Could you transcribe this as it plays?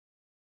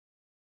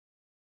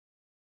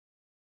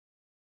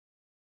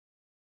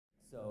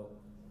So,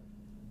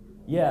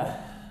 yeah.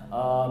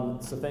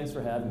 So thanks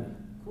for having me.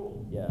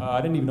 Cool. Yeah.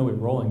 I didn't even know we were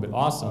rolling, but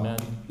awesome, man.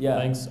 Yeah.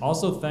 Thanks.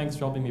 Also, thanks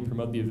for helping me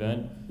promote the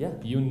event. Yeah.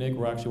 You and Nick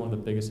were actually one of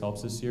the biggest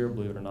helps this year,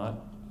 believe it or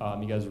not.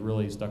 You guys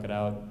really stuck it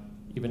out.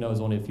 Even though it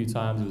was only a few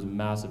times, it was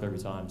massive every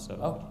time. So.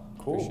 Oh,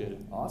 cool. Appreciate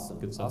it. Awesome.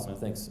 Good stuff, awesome.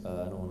 man. Thanks.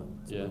 I don't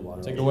want to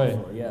water. Take it away.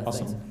 Yeah.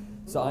 Awesome. Thanks.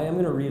 So I am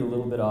going to read a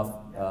little bit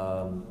off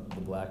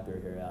the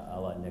BlackBerry here.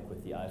 I'll let Nick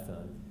with the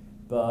iPhone.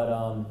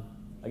 But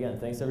again,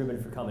 thanks everybody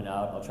for coming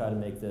out. I'll try to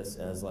make this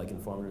as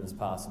informative as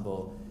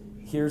possible.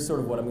 Here's sort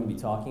of what I'm going to be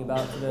talking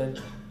about today.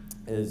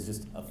 Is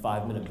just a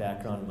 5-minute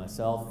background of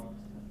myself.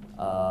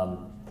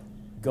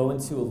 Go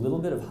into a little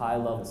bit of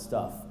high-level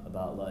stuff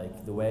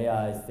about the way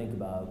I think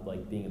about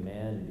being a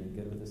man and being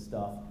good with this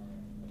stuff.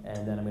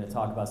 And then I'm going to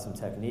talk about some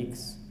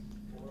techniques.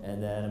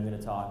 And then I'm going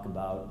to talk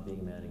about being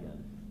a man again.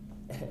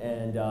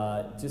 And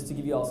just to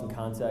give you all some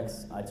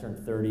context, I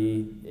turned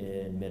 30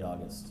 in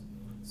mid-August.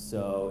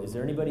 So is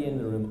there anybody in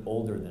the room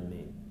older than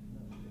me?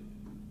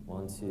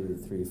 1, 2,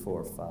 3,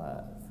 4,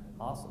 5.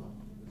 Awesome.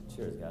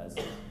 Cheers, guys.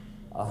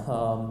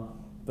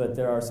 But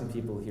there are some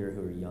people here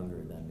who are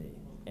younger than me.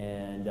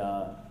 And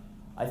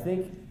I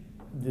think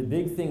the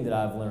big thing that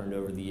I've learned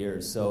over the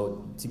years,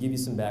 so to give you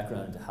some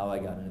background into how I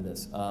got into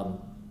this,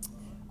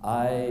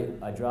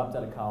 I dropped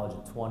out of college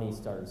at 20,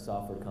 started a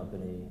software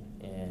company,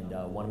 and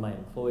one of my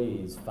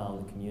employees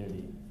found the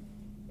community,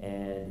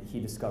 and he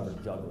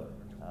discovered Juggler.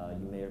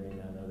 You may or may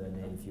not know that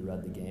name if you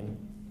read the game.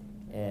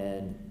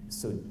 And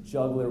so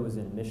Juggler was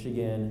in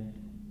Michigan.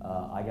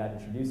 I got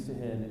introduced to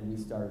him, and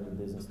we started a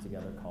business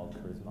together called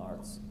Charisma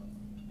Arts.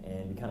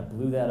 And we kind of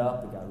blew that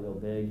up. It got real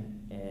big.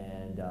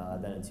 And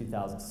then in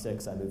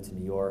 2006, I moved to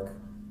New York.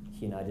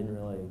 He and I didn't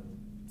really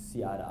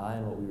see eye to eye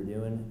on what we were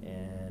doing,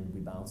 and we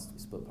bounced. We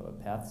split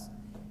paths.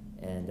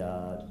 And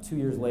 2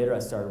 years later, I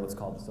started what's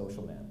called The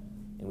Social Man.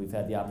 And we've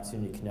had the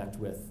opportunity to connect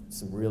with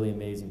some really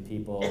amazing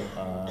people.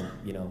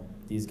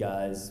 These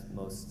guys,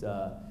 most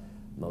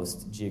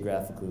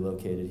geographically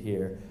located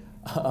here.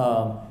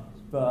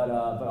 But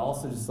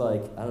also just I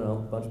don't know,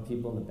 a bunch of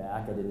people in the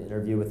back. I did an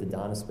interview with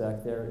Adonis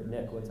back there.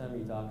 Nick, what time are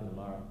you talking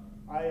tomorrow?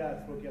 I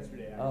spoke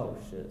yesterday, actually. Oh,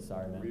 shit,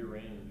 sorry, man.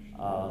 Rearrange.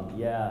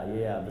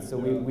 Yeah. So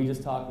we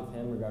just talked with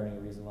him regarding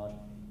a recent launch.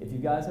 If you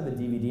guys have a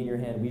DVD in your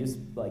hand, we just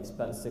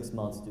spent 6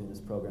 months doing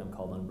this program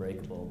called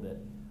Unbreakable. But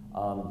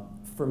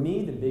for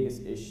me, the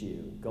biggest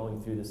issue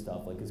going through this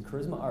stuff, because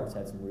Charisma Arts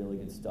had some really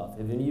good stuff.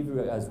 Have any of you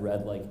guys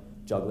read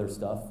Juggler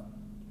stuff?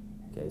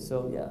 Okay,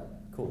 so yeah,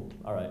 cool.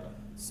 All right.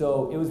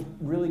 So it was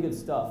really good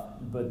stuff,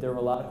 but there were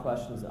a lot of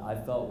questions that I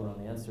felt were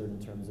unanswered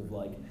in terms of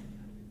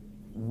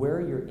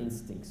where your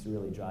instincts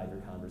really drive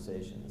your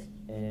conversations.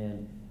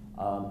 And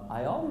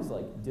I always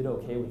did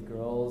okay with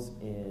girls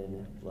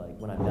in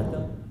when I met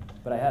them,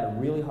 but I had a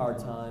really hard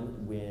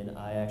time when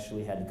I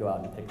actually had to go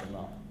out and pick them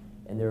up.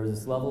 And there was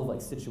this level of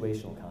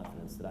situational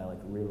confidence that I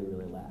really,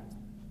 really lacked.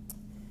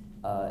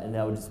 And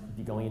that would just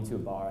be going into a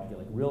bar, I'd get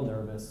real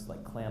nervous,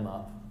 clam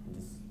up, and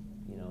just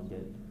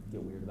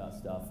get weird about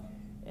stuff,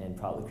 and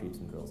probably creep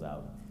some girls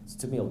out. So it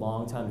took me a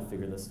long time to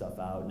figure this stuff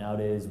out.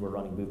 Nowadays, we're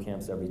running boot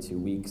camps every 2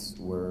 weeks.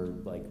 We're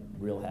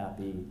real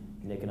happy.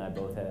 Nick and I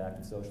both have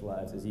active social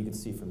lives. As you can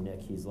see from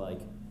Nick,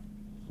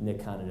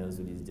 Nick kind of knows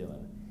what he's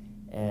doing.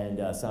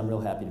 And so I'm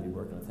real happy to be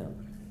working with him.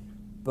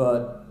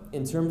 But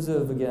in terms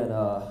of, again,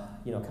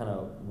 kind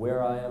of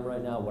where I am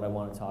right now, what I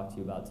want to talk to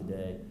you about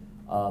today,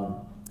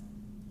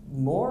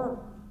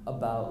 more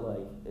about,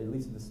 at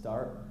least at the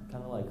start,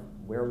 kind of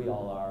where we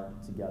all are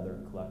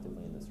together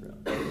collectively in this room.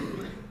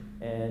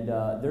 And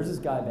there's this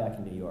guy back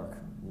in New York.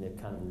 Nick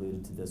kind of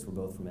alluded to this. We're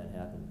both from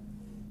Manhattan.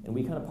 And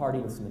we kind of party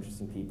with some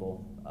interesting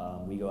people.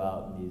 We go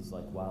out in these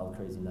wild,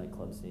 crazy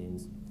nightclub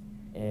scenes.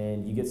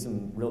 And you get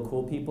some real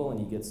cool people, and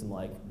you get some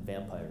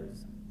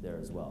vampires there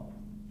as well.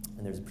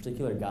 And there's a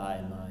particular guy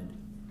in mind.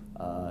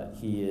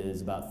 He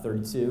is about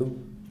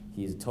 32.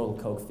 He's a total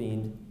coke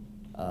fiend.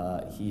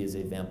 He is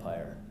a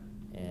vampire.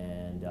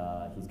 And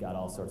he's got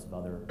all sorts of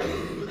other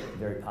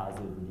very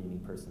positive,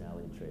 redeeming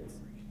personality traits.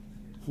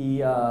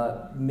 He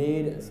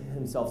made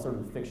himself sort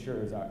of a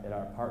fixture at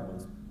our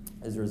apartments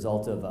as a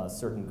result of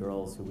certain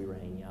girls who we were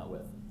hanging out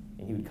with.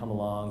 And he would come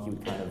along,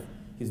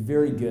 he was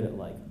very good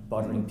at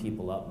buttering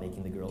people up,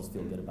 making the girls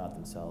feel good about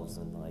themselves,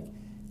 and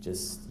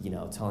just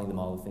telling them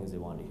all the things they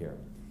wanted to hear.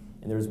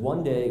 And there was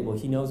one day, well,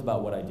 he knows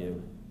about what I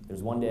do.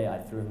 There's one day I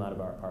threw him out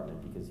of our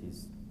apartment because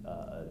he's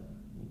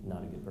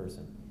not a good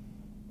person.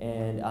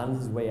 And on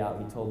his way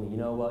out, he told me, you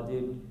know what,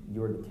 dude?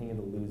 You're the king of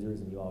the losers,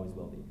 and you always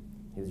will be.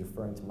 He was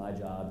referring to my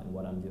job and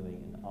what I'm doing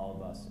and all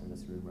of us in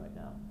this room right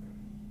now.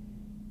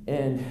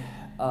 And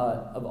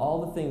of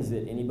all the things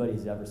that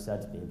anybody's ever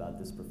said to me about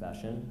this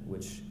profession,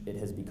 which it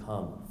has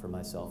become for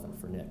myself and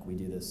for Nick, we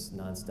do this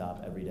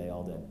nonstop every day,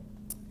 all day,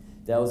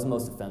 that was the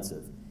most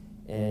offensive.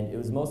 And it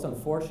was most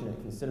unfortunate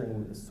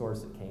considering the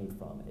source it came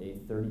from, a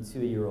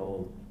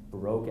 32-year-old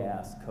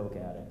broke-ass coke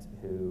addict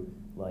who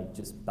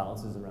just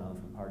bounces around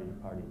from party to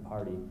party to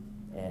party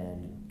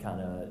and kind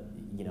of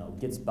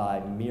gets by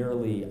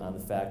merely on the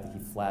fact that he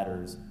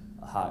flatters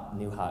a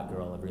new hot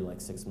girl every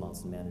 6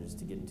 months and manages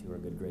to get into her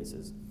good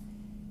graces.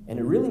 And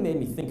it really made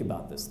me think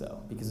about this,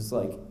 though, because it's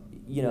like,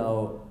 you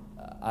know,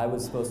 I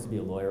was supposed to be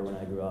a lawyer when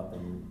I grew up,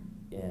 and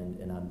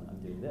I'm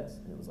doing this.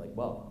 And it was like,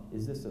 well,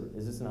 is this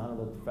an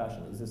honorable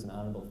profession? Is this an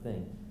honorable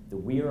thing that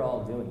we are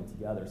all doing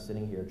together,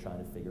 sitting here trying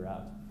to figure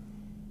out?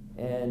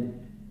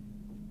 And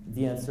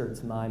the answer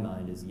to my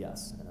mind is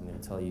yes, and I'm going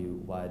to tell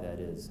you why that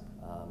is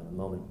in a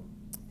moment.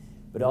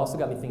 But it also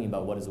got me thinking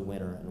about what is a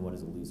winner and what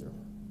is a loser.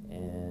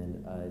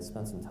 And I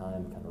spent some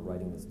time kind of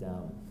writing this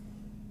down.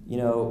 You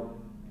know,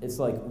 it's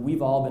like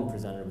we've all been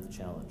presented with a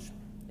challenge.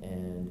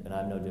 And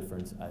I'm no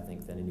different, I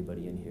think, than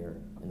anybody in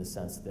here in the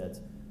sense that,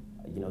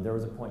 you know, there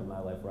was a point in my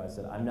life where I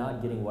said, I'm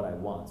not getting what I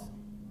want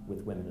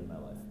with women in my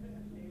life.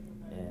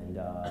 And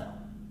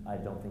I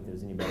don't think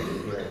there's anybody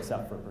here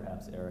except for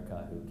perhaps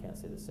Erica who can't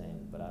say the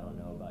same, but I don't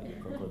know about your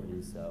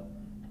proclivities, so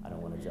I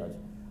don't want to judge.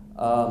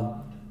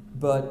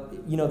 But,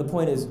 you know, the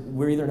point is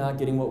we're either not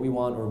getting what we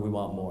want or we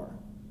want more.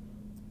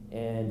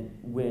 And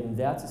when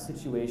that's a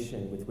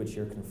situation with which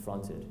you're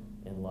confronted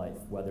in life,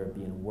 whether it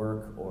be in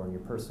work or in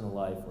your personal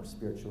life or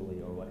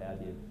spiritually or what have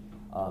you,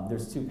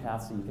 there's two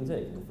paths that you can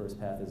take. And the first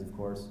path is, of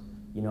course,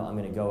 you know, I'm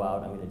going to go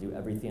out, I'm going to do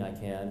everything I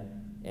can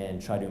and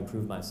try to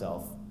improve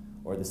myself.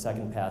 Or the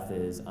second path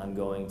is I'm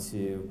going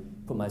to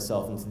put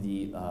myself into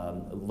the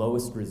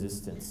lowest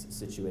resistance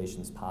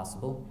situations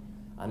possible.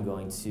 I'm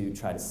going to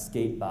try to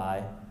skate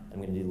by. I'm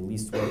going to do the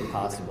least work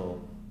possible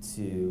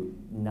to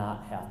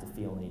not have to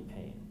feel any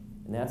pain.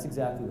 And that's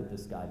exactly what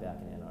this guy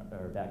back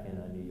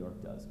in New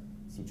York does.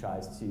 He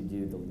tries to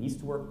do the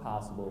least work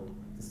possible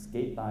to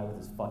skate by with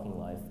his fucking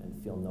life and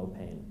feel no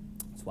pain.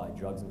 That's why he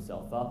drugs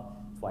himself up.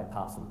 That's why he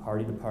pops from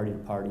party to party to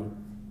party.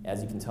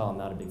 As you can tell, I'm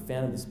not a big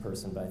fan of this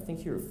person, but I think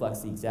he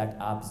reflects the exact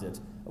opposite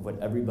of what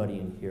everybody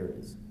in here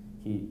is.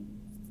 He,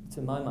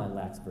 to my mind,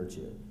 lacks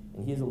virtue,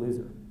 and he is a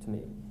loser to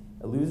me.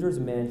 A loser is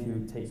a man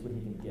who takes what he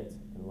can get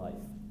in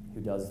life,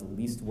 who does the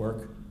least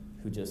work,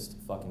 who just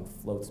fucking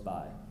floats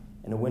by.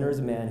 And a winner is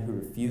a man who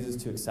refuses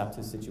to accept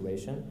his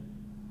situation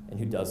and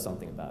who does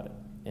something about it.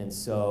 And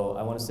so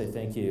I want to say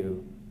thank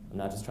you. I'm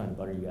not just trying to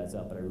butter you guys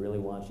up, but I really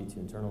want you to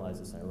internalize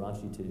this, and I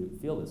want you to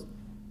feel this.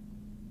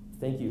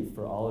 Thank you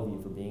for all of you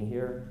for being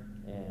here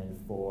and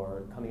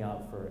for coming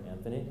out for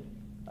Anthony,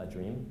 a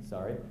dream,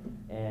 sorry,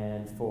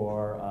 and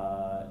for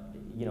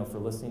you know, for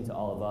listening to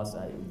all of us.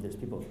 There's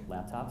people with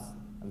laptops.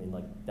 I mean,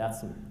 like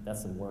that's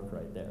some work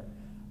right there.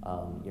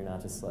 You're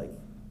not just like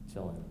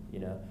chilling, you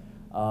know.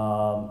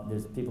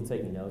 There's people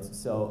taking notes.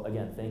 So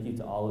again, thank you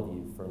to all of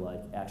you for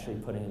like actually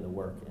putting in the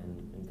work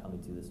and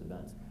coming to this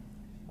event.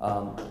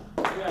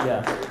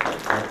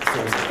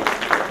 Seriously.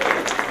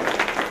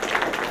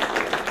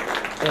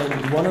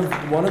 And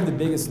one of the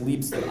biggest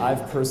leaps that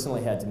I've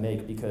personally had to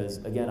make, because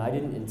again, I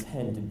didn't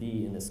intend to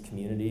be in this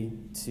community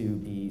to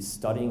be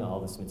studying all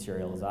this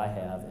material as I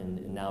have,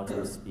 and now to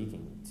be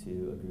speaking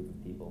to a group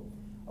of people.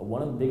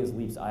 One of the biggest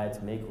leaps I had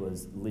to make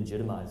was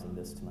legitimizing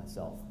this to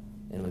myself,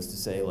 and it was to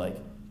say, like,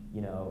 you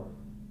know,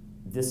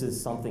 this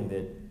is something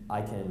that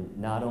I can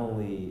not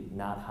only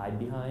not hide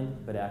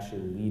behind, but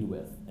actually lead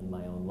with in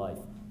my own life.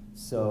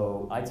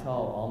 So I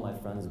tell all my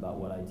friends about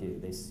what I do.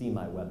 They see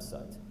my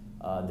website.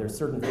 There's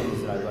certain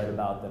things that I write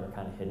about that are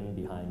kind of hidden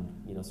behind,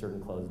 you know,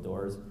 certain closed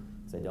doors,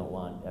 because I don't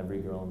want every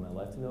girl in my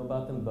life to know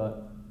about them,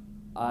 but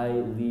I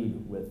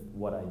lead with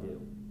what I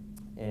do.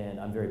 And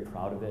I'm very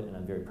proud of it, and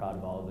I'm very proud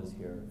of all of us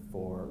here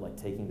for like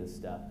taking this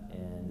step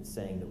and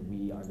saying that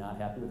we are not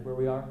happy with where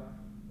we are,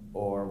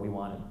 or we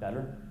want it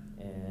better,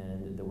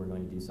 and that we're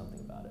going to do something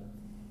about it.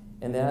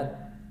 And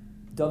that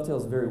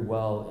dovetails very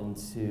well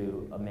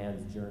into a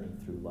man's journey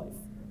through life.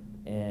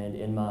 And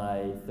in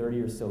my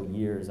 30 or so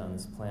years on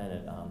this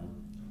planet,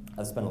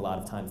 I've spent a lot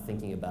of time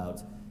thinking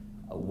about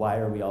why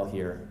are we all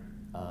here,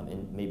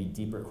 and maybe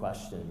deeper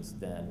questions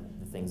than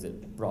the things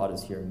that brought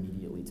us here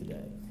immediately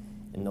today.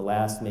 In the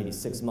last maybe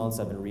 6 months,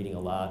 I've been reading a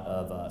lot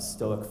of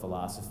Stoic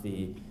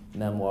philosophy,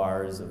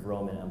 memoirs of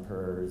Roman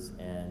emperors,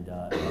 and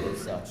other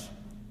such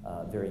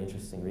very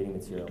interesting reading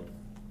material.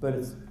 But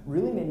it's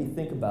really made me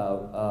think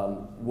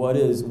about what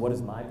is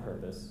my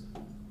purpose,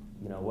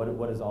 you know,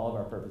 what is all of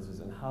our purposes,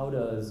 and how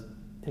does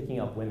picking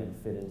up women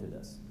fit into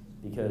this?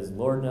 Because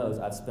Lord knows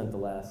I've spent the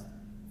last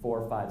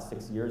 4, 5,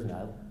 6 years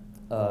now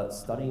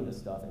studying this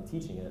stuff and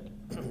teaching it.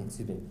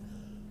 Excuse me.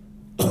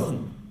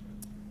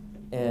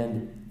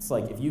 And it's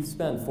like if you've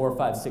spent 4,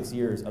 5, 6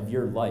 years of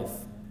your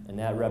life, and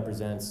that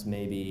represents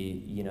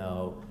maybe, you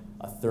know,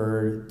 a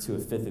third to a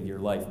fifth of your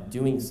life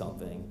doing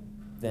something,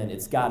 then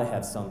it's got to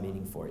have some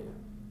meaning for you.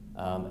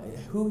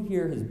 Who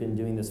here has been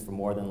doing this for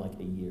more than like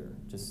a year,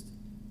 just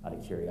out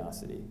of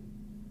curiosity?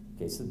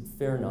 Okay, so a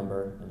fair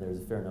number, and there's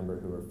a fair number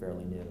who are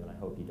fairly new, and I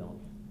hope you don't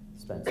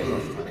spend too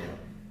much time on it.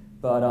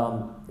 But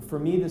for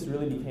me, this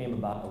really became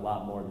about a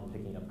lot more than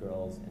picking up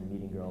girls and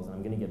meeting girls, and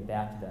I'm going to get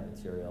back to that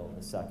material in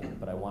a second,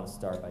 but I want to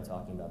start by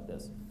talking about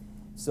this.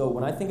 So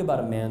when I think about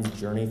a man's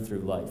journey through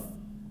life,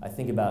 I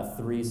think about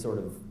 3 sort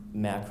of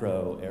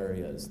macro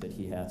areas that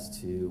he has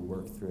to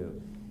work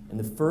through. And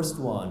the first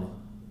one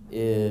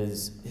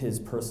is his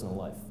personal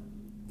life.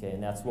 Okay,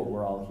 and that's what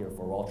we're all here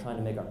for. We're all trying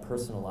to make our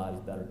personal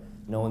lives better.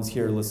 No one's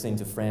here listening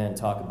to Fran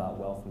talk about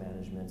wealth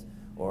management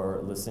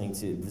or listening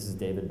to, this is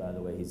David, by the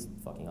way, he's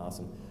fucking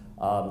awesome,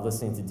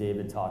 listening to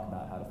David talk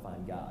about how to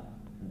find God.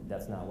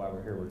 That's not why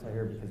we're here. We're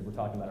here because we're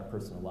talking about our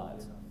personal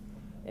lives.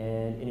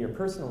 And in your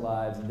personal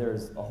lives,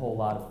 there's a whole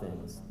lot of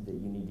things that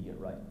you need to get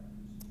right.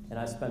 And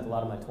I spent a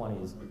lot of my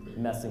 20s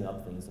messing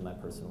up things in my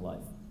personal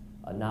life.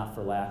 Not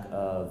for lack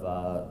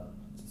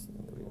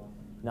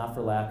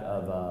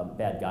of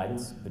bad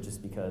guidance, but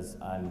just because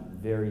I'm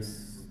very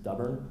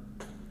stubborn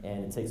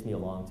and it takes me a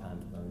long time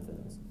to learn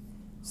things.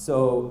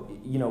 So,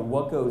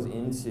 what goes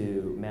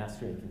into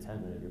mastering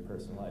contentment of your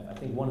personal life? I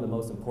think one of the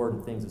most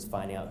important things is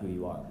finding out who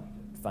you are,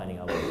 finding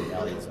out what your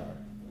values are,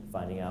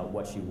 finding out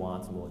what you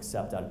want and will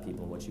accept out of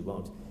people and what you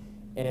won't.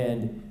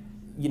 And,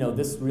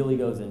 this really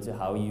goes into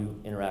how you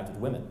interact with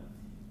women.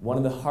 One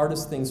of the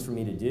hardest things for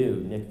me to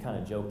do, Nick kind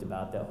of joked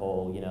about that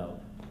whole, you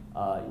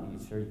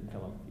sure you can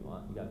come up if you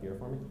want? You got beer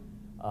for me?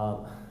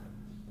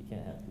 You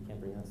can't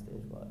bring it on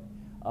stage, but.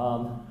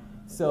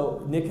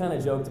 So Nick kind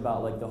of joked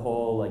about like the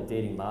whole like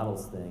dating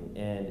models thing,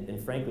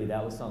 and frankly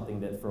that was something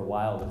that for a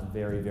while was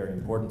very, very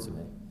important to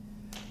me.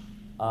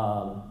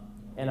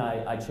 And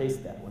I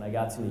chased that. When I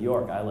got to New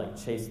York, I like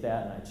chased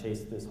that, and I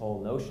chased this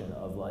whole notion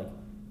of like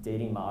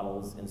dating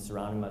models and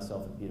surrounding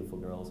myself with beautiful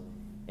girls,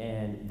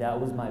 and that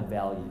was my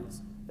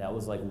values. That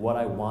was like what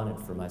I wanted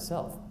for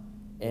myself.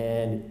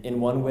 And in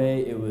one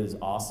way, it was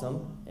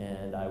awesome,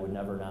 and I would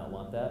never not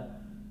want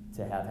that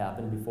to have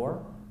happened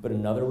before. But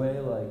another way,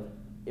 like,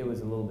 it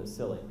was a little bit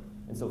silly.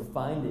 And so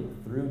finding,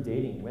 through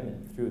dating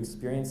women, through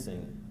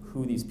experiencing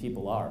who these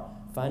people are,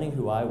 finding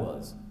who I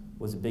was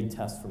a big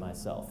test for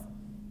myself.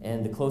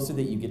 And the closer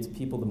that you get to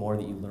people, the more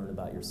that you learn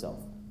about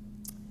yourself.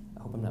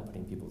 I hope I'm not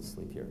putting people to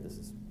sleep here. This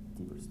is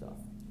deeper stuff.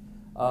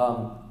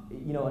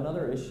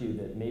 Another issue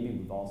that maybe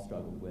we've all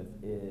struggled with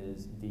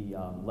is the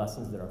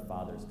lessons that our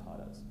fathers taught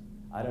us.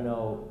 I don't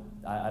know,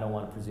 I don't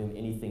want to presume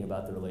anything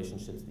about the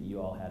relationships that you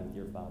all had with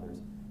your fathers.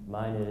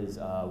 Mine is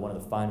one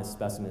of the finest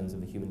specimens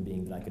of a human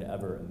being that I could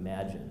ever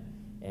imagine,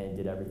 and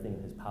did everything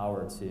in his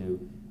power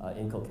to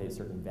inculcate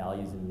certain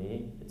values in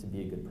me to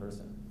be a good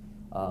person.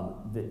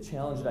 The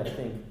challenge that I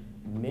think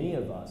many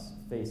of us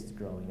faced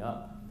growing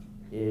up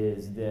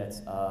is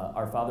that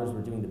our fathers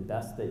were doing the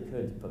best they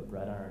could to put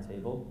bread on our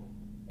table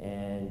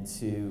and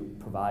to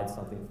provide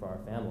something for our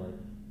family.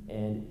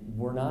 And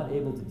we're not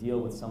able to deal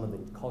with some of the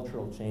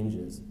cultural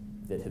changes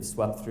that have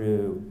swept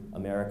through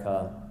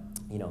America,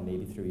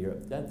 maybe through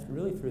Europe, that's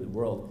really through the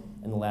world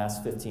in the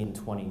last 15,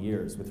 20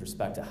 years with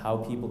respect to how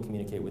people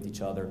communicate with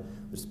each other,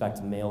 with respect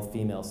to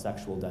male-female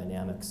sexual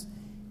dynamics.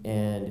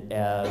 And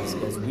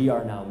as we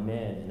are now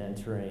men and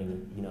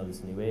entering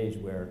this new age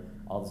where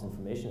all this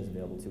information is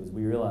available to us,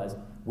 we realize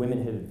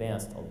women have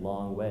advanced a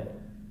long way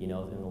in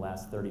the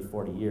last 30,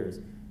 40 years.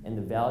 And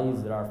the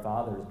values that our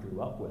fathers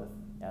grew up with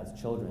as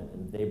children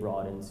and they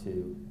brought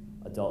into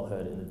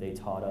adulthood and that they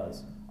taught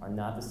us are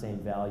not the same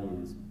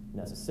values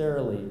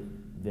necessarily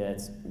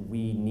that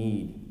we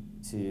need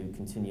to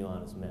continue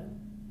on as men.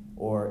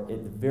 Or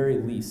at the very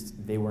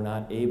least, they were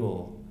not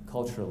able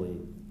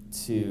culturally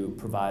to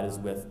provide us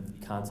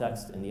with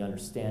context and the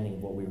understanding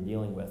of what we were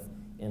dealing with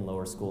in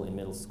lower school, in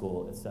middle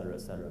school, et cetera,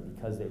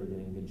 because they were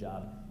doing a good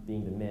job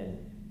being the men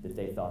that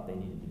they thought they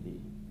needed to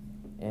be.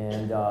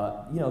 And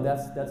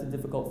that's a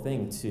difficult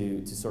thing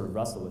to sort of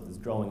wrestle with, is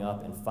growing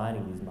up and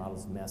finding these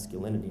models of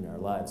masculinity in our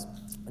lives.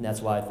 And that's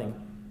why I think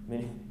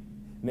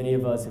many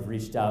of us have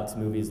reached out to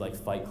movies like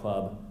Fight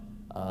Club.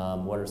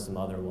 What are some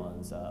other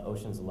ones?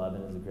 Ocean's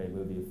 11 is a great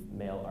movie of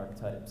male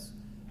archetypes.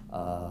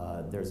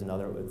 There's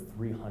another with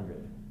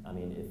 300. I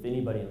mean, if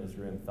anybody in this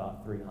room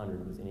thought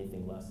 300 was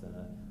anything less than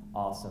an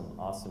awesome,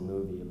 awesome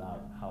movie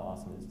about how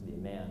awesome it is to be a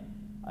man,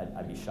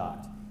 I'd be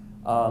shocked.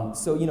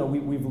 So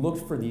we've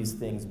looked for these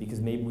things because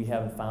maybe we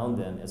haven't found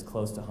them as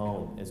close to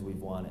home as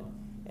we've wanted.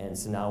 And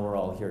so now we're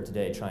all here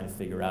today trying to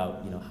figure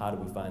out, how do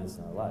we find this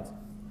in our lives?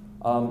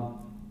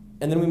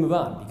 And then we move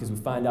on because we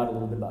find out a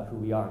little bit about who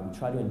we are, and we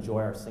try to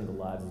enjoy our single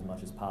lives as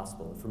much as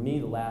possible. And for me,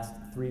 the last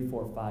 3,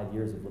 4, 5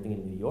 years of living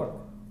in New York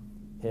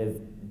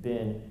have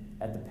been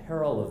at the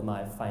peril of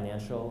my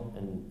financial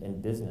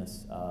and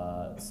business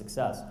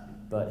success,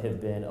 but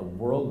have been a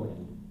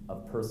whirlwind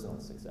of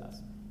personal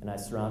success. And I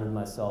surrounded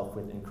myself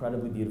with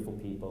incredibly beautiful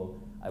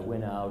people. I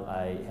went out,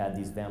 I had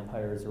these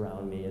vampires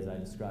around me as I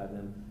described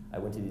them. I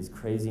went to these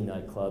crazy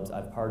nightclubs.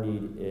 I've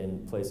partied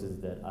in places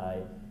that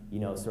I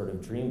sort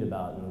of dreamed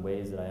about in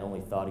ways that I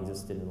only thought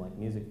existed in like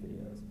music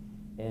videos.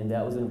 And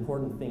that was an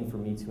important thing for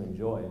me to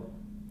enjoy.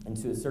 And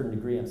to a certain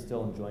degree, I'm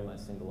still enjoying my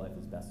single life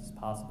as best as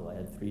possible. I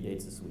had 3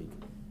 dates this week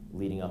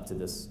leading up to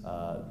this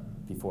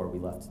before we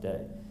left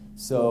today.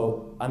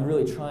 So I'm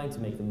really trying to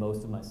make the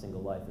most of my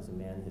single life as a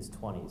man in his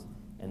 20s.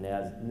 And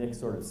as Nick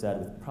sort of said,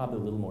 with probably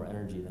a little more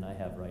energy than I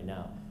have right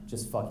now,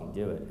 just fucking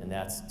do it. And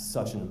that's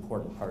such an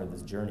important part of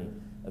this journey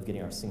of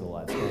getting our single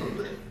lives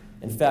going.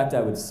 In fact, I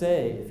would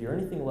say, if you're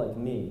anything like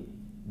me,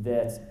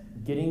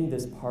 that getting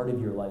this part of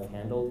your life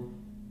handled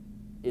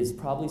is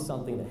probably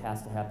something that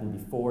has to happen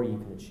before you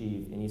can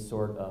achieve any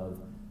sort of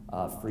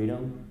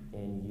freedom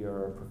in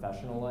your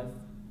professional life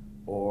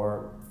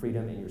or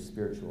freedom in your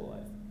spiritual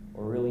life,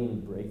 or really any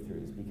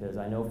breakthroughs. Because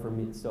I know for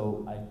me,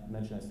 so I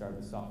mentioned I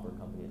started a software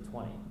company at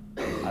 20.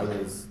 I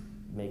was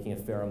making a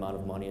fair amount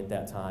of money at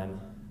that time.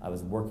 I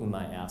was working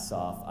my ass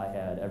off. I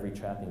had every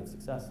trapping of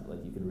success,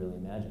 like you could really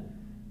imagine.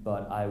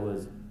 But I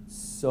was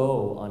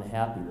so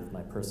unhappy with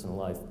my personal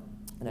life,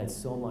 and I had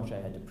so much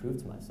I had to prove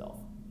to myself.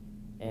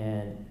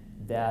 And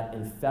that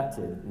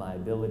infected my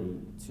ability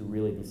to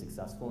really be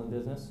successful in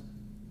business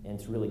and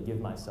to really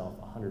give myself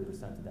 100%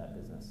 to that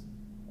business.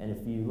 And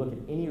if you look at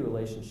any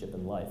relationship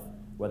in life,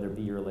 whether it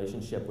be your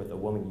relationship with a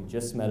woman you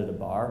just met at a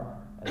bar,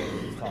 as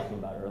we were talking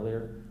about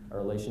earlier, a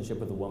relationship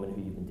with a woman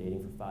who you've been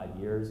dating for 5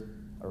 years,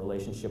 a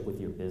relationship with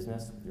your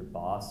business, with your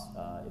boss,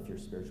 if you're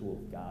spiritual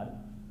with God,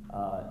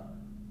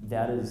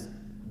 that is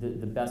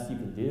the best you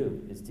can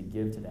do is to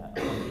give to that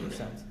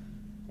 100%.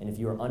 And if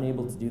you are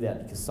unable to do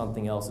that because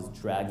something else is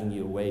dragging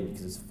you away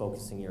because it's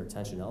focusing your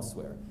attention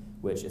elsewhere,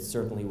 which it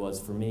certainly was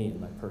for me in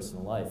my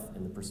personal life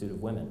in the pursuit of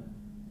women,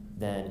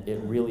 then it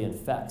really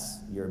infects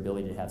your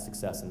ability to have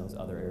success in those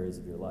other areas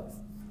of your life.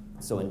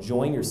 So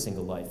enjoying your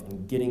single life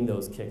and getting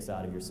those kicks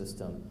out of your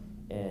system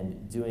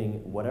and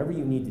doing whatever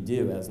you need to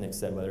do, as Nick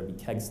said, whether it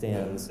be keg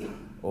stands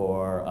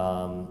or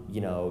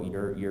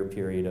your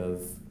period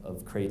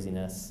of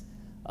craziness,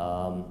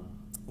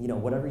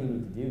 whatever you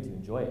need to do to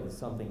enjoy it is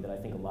something that I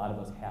think a lot of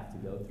us have to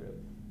go through.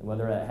 And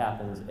whether that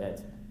happens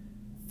at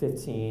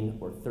 15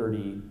 or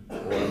 30,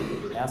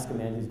 or ask a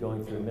man who's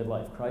going through a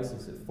midlife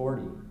crisis at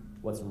 40,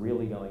 what's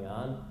really going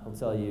on, I'll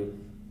tell you,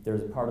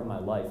 there's a part of my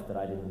life that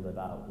I didn't live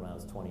out when I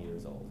was 20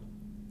 years old.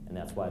 And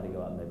that's why they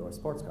go out and they go to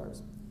sports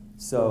cars.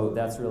 So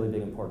that's a really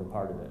big important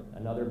part of it.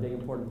 Another big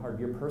important part of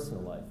your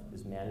personal life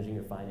is managing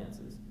your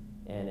finances.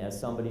 And as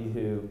somebody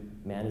who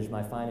managed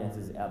my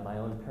finances at my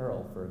own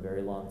peril for a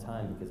very long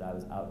time because I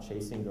was out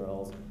chasing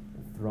girls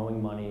and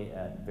throwing money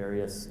at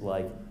various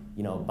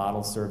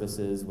bottle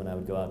services when I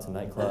would go out to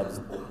nightclubs,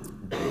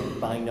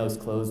 buying those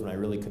clothes when I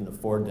really couldn't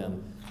afford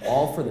them,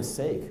 all for the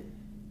sake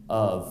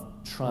of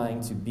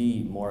trying to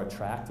be more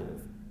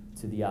attractive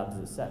to the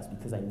opposite sex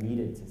because I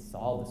needed to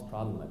solve this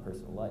problem in my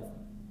personal life.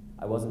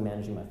 I wasn't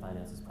managing my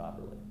finances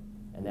properly.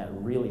 And that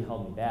really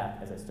held me back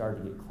as I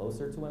started to get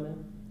closer to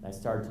women, and I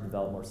started to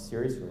develop more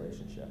serious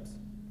relationships.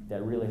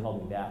 That really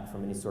held me back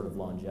from any sort of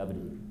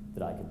longevity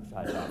that I could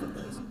try to have with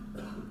those.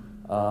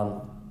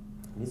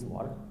 Need some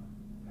water?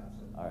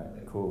 All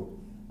right, cool.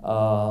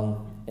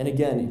 And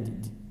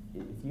again,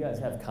 if you guys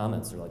have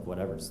comments or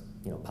whatever,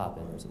 pop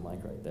in. There's a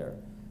mic right there.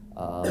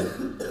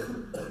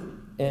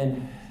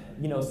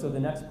 So the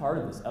next part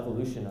of this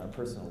evolution in our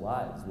personal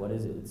lives, what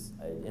is it?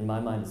 In my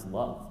mind, it's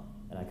love.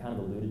 And I kind of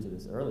alluded to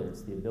this earlier.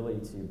 It's the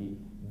ability to be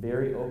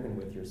very open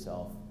with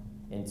yourself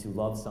and to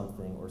love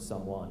something or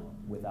someone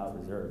without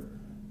reserve.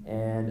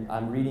 And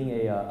I'm reading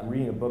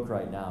a book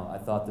right now. I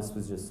thought this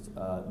was just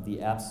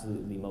the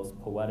absolutely most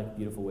poetic,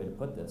 beautiful way to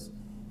put this.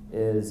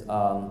 Is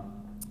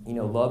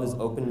love is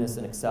openness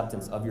and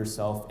acceptance of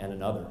yourself and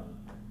another.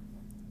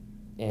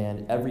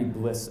 And every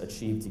bliss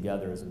achieved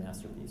together is a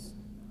masterpiece.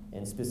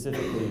 And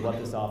specifically, what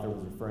this author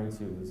was referring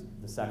to was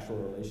the sexual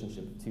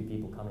relationship of two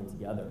people coming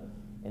together.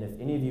 And if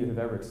any of you have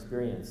ever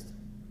experienced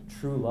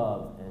true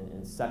love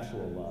and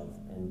sexual love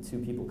and two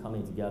people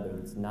coming together,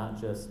 it's not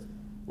just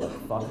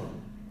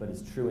fucking, but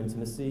it's true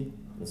intimacy,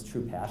 it's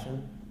true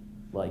passion,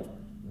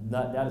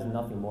 that is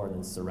nothing more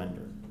than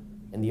surrender.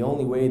 And the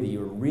only way that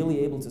you're really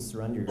able to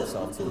surrender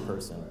yourself to a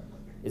person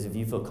is if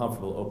you feel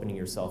comfortable opening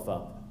yourself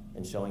up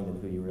and showing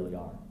them who you really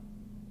are.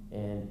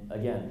 And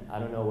again, I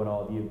don't know what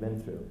all of you have been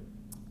through.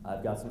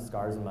 I've got some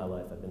scars in my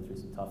life. I've been through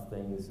some tough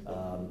things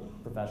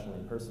professionally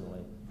and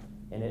personally.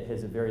 And it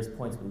has at various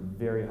points been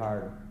very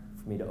hard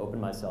for me to open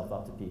myself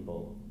up to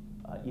people,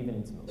 even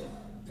intimately.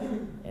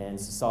 And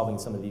so solving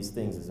some of these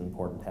things is an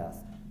important path.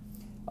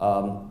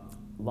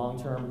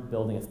 Long-term,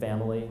 building a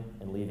family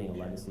and leaving a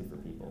legacy for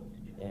people.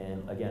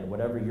 And again,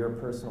 whatever your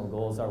personal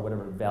goals are,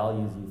 whatever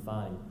values you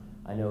find,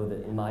 I know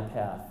that in my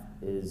path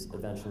is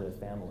eventually a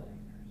family.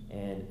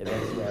 And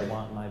eventually I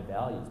want my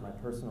values, my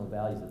personal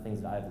values, the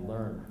things that I've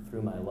learned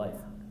through my life,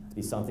 to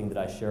be something that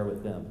I share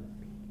with them.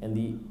 And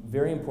the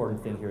very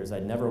important thing here is I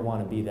never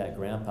want to be that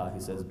grandpa who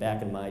says,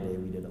 back in my day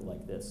we did it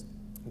like this.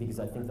 Because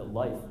I think that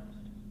life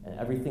and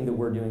everything that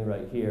we're doing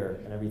right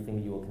here and everything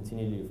that you will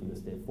continue to do from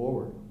this day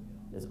forward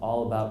is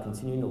all about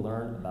continuing to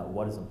learn about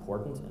what is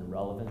important and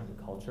relevant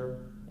to culture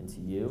and to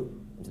you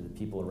and to the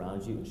people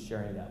around you and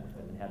sharing that with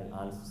them and having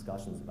honest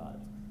discussions about it.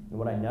 And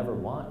what I never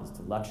want is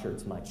to lecture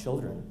to my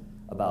children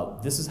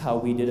about this is how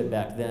we did it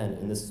back then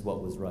and this is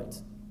what was right.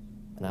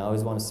 And I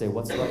always want to say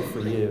what's right for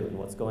you and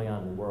what's going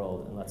on in the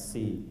world, and let's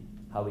see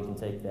how we can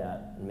take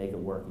that and make it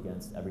work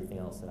against everything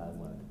else that I've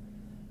learned.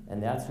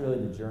 And that's really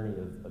the journey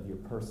of your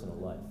personal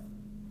life.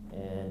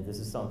 And this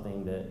is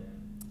something that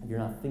if you're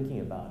not thinking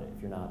about it,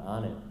 if you're not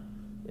on it,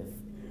 if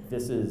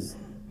this is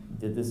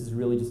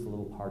really just a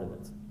little part of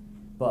it.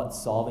 But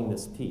solving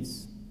this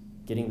piece,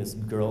 getting this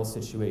girl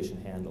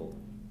situation handled,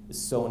 is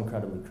so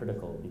incredibly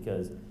critical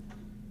because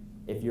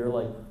if you're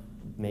like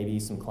maybe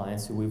some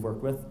clients who we've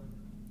worked with,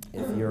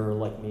 If you're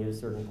like me at a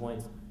certain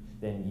point,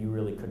 then you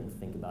really couldn't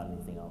think about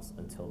anything else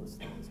until this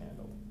thing is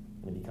handled.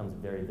 And it becomes a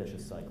very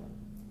vicious cycle.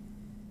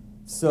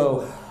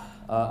 So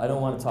I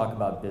don't want to talk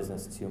about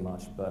business too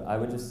much, but I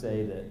would just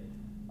say that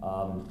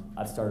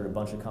I've started a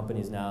bunch of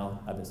companies now.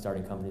 I've been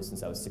starting companies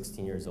since I was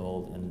 16 years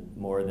old, and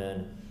more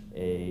than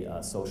a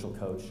social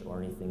coach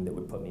or anything that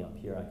would put me up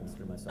here, I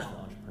consider myself an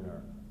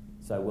entrepreneur.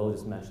 So I will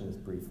just mention this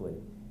briefly,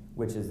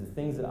 which is the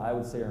things that I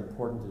would say are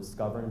important to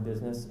discover in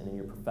business and in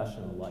your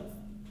professional life,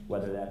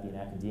 whether that be in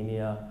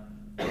academia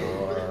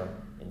or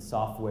in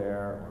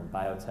software or in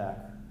biotech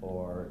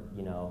or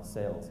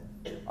sales,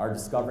 are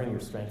discovering your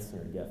strengths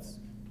and your gifts.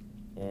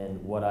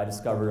 And what I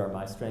discovered are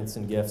my strengths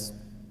and gifts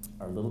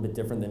are a little bit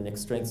different than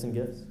Nick's strengths and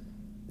gifts.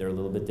 They're a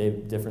little bit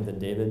different than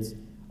David's.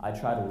 I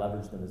try to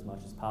leverage them as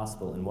much as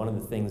possible. And one of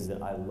the things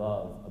that I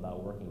love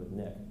about working with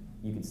Nick,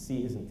 you can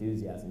see his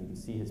enthusiasm, you can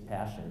see his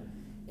passion,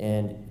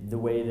 and the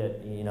way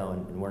that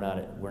and we're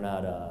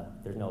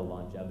not there's no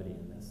longevity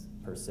in this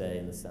per se,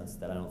 in the sense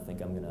that I don't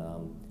think I'm gonna.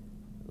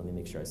 Let me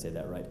make sure I say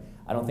that right.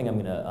 I don't think I'm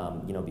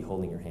gonna be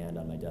holding your hand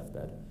on my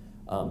deathbed,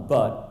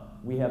 but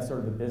we have sort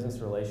of a business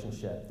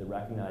relationship that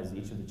recognizes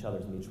each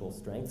other's mutual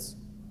strengths,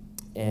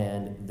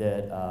 and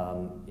that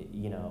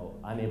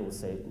I'm able to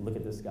say, look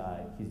at this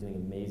guy, he's doing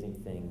amazing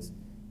things,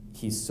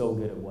 he's so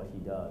good at what he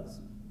does,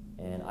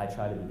 and I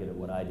try to be good at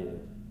what I do,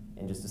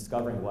 and just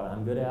discovering what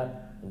I'm good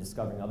at and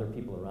discovering other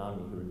people around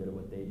me who are good at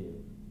what they do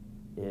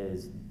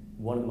is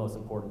one of the most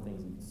important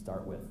things you can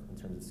start with in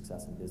terms of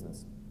success in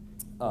business.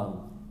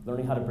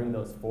 Learning how to bring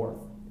those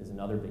forth is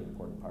another big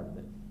important part of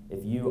it.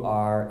 If you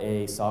are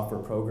a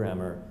software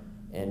programmer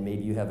and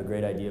maybe you have a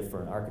great idea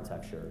for an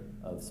architecture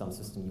of some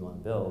system you want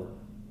to build,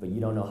 but you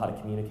don't know how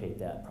to communicate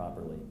that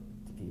properly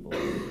to people,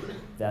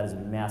 that is a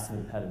massive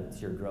impediment to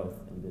your growth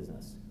in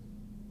business.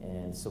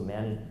 And so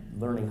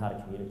learning how to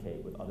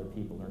communicate with other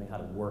people, learning how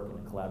to work in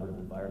a collaborative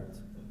environment,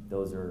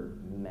 those are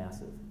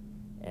massive.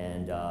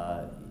 And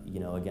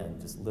again,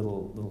 just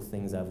little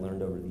things I've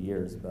learned over the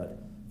years,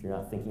 but if you're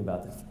not thinking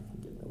about them, you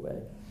can get in the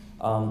way.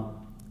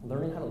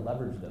 Learning how to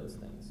leverage those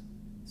things.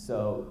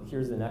 So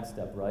here's the next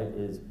step, right,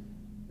 is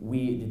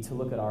to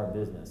look at our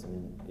business,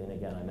 and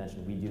again, I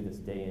mentioned we do this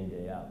day in,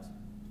 day out.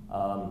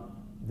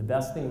 The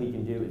best thing we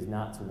can do is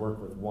not to work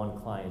with one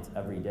client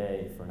every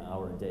day for an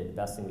hour a day. The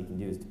best thing we can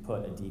do is to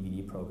put a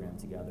DVD program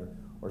together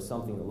or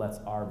something that lets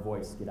our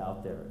voice get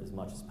out there as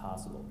much as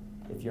possible.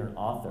 If you're an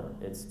author,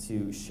 it's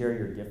to share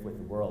your gift with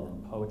the world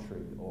in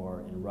poetry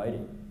or in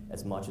writing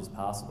as much as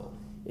possible.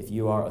 If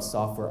you are a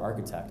software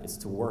architect, it's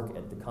to work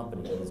at the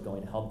company that is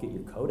going to help get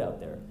your code out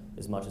there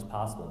as much as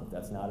possible. And if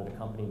that's not at a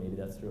company, maybe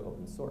that's through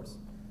open source.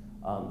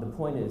 The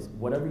point is,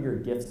 whatever your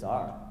gifts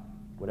are,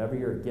 whatever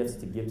your gifts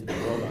to give to the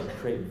world are, to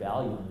create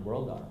value in the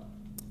world are,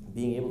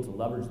 being able to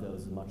leverage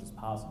those as much as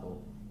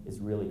possible is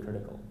really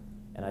critical.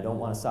 And I don't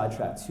want to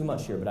sidetrack too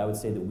much here, but I would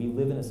say that we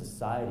live in a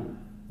society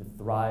that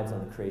thrives on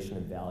the creation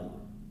of value.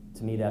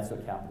 To me, that's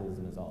what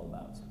capitalism is all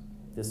about.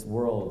 This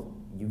world,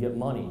 you get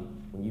money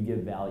when you give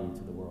value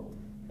to the world.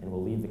 And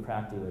we'll leave the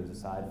crack dealers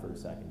aside for a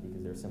second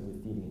because they're simply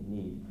feeding a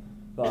need.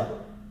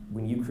 But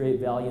when you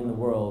create value in the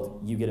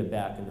world, you get it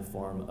back in the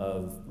form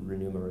of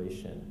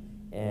remuneration.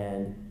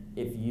 And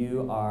if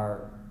you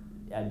are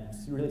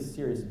really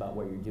serious about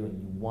what you're doing,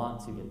 you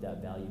want to get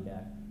that value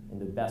back. And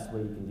the best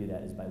way you can do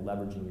that is by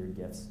leveraging your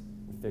gifts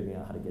and figuring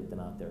out how to get them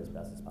out there as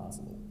best as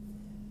possible.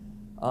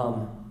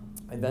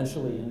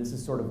 Eventually, and this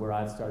is sort of where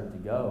I've started to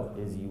go,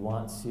 is you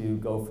want to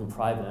go from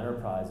private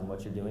enterprise and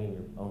what you're doing in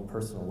your own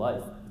personal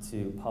life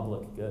to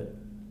public good.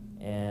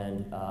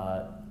 And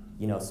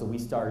so we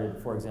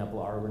started, for example,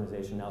 our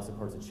organization now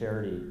supports a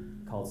charity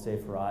called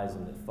Safe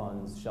Horizon that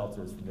funds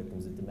shelters for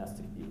victims of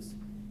domestic abuse.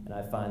 And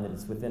I find that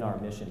it's within our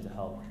mission to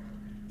help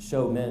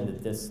show men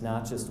that it's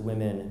not just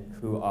women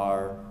who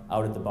are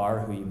out at the bar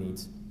who you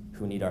meet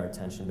who need our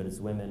attention, but it's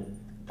women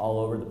all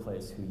over the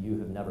place who you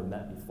have never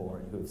met before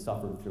and who have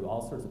suffered through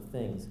all sorts of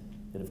things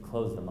that have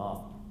closed them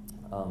off.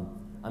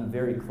 I'm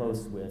very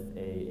close with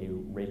a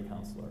rape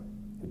counselor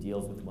who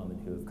deals with women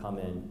who have come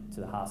in to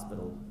the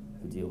hospital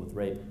who deal with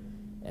rape.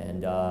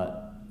 And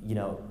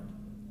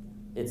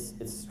it's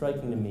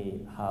striking to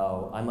me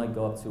how I might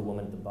go up to a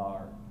woman at the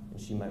bar and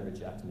she might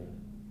reject me.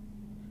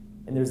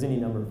 And there's any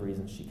number of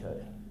reasons she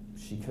could.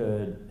 She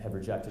could have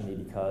rejected me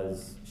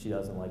because she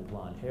doesn't like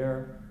blonde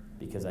hair,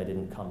 because I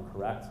didn't come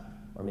correct,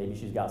 or maybe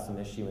she's got some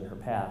issue in her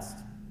past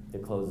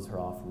that closes her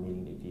off from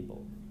meeting new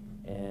people.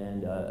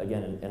 And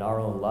again, in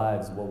our own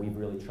lives, what we've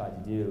really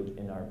tried to do,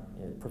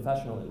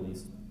 professional at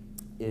least,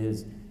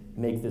 is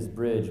make this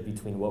bridge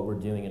between what we're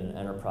doing at an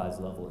enterprise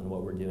level and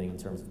what we're doing in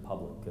terms of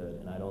public good.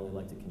 And I'd only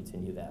like to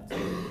continue that.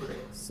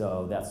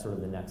 So that's sort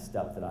of the next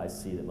step that I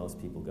see that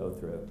most people go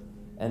through.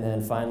 And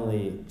then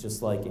finally,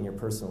 just like in your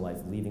personal life,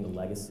 leaving a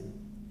legacy,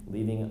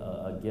 leaving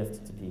a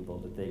gift to people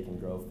that they can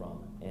grow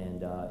from.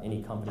 And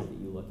any company that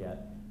you look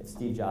at, if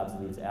Steve Jobs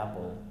leaves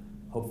Apple,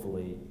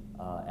 hopefully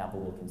Apple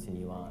will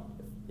continue on.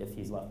 If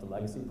he's left a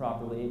legacy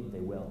properly, they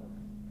will.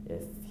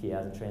 If he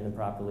hasn't trained them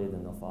properly,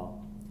 then they'll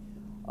fall.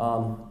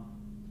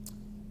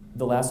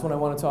 The last one I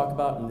want to talk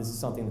about, and this is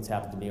something that's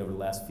happened to me over the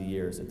last few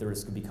years, at the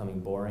risk of becoming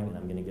boring, and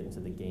I'm going to get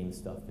into the game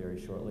stuff very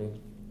shortly,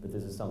 but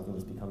this is something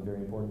that's become very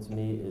important to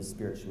me, is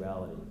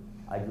spirituality.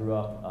 I grew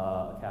up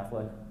a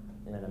Catholic,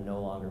 and I'm no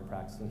longer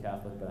practicing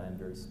Catholic, but I am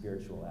very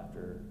spiritual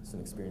after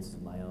some experiences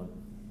of my own.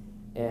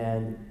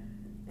 And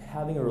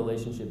having a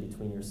relationship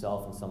between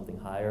yourself and something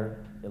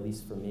higher, at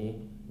least for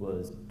me,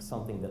 was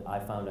something that I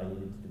found I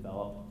needed to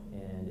develop,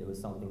 and it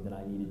was something that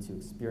I needed to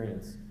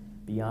experience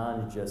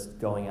beyond just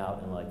going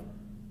out and, like,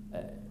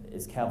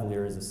 as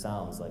cavalier as it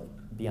sounds, like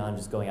beyond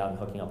just going out and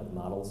hooking up with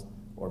models,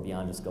 or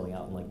beyond just going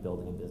out and like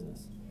building a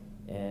business.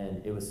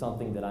 And it was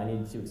something that I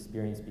needed to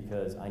experience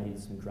because I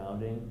needed some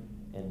grounding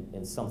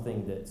and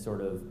something that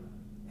sort of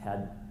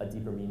had a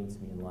deeper meaning to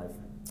me in life.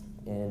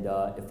 And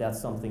if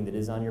that's something that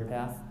is on your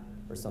path,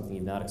 or something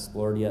you've not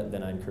explored yet,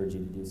 then I encourage you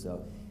to do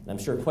so. And I'm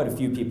sure quite a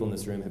few people in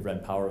this room have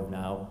read Power of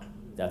Now.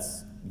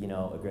 That's, you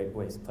know, a great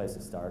place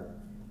to start.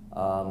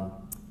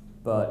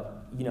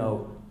 But, you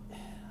know,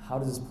 how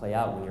does this play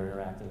out when you're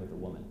interacting with a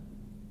woman?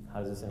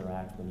 How does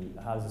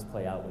this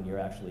play out when you're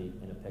actually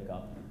in a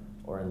pickup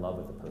or in love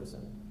with a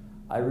person?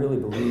 I really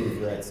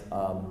believe that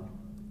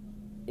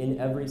in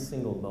every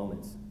single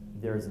moment,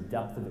 there's a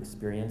depth of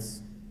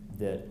experience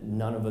that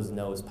none of us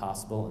know is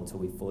possible until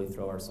we fully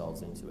throw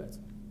ourselves into it.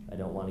 I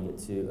don't want to get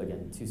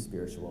too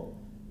spiritual,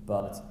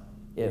 but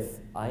if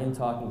I am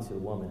talking to a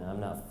woman and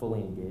I'm not fully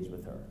engaged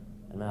with her,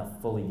 I'm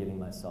not fully giving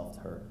myself to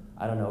her,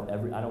 I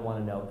don't want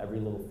to know every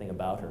little thing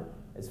about her.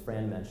 As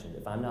Fran mentioned,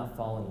 if I'm not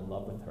falling in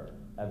love with her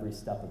every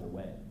step of the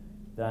way,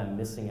 then I'm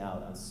missing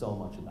out on so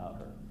much about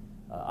her.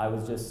 I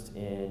was just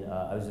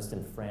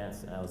in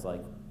France, and I was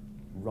like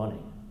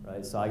running,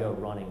 right? So I go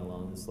running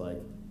along this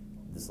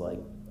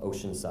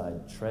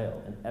oceanside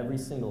trail, and every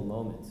single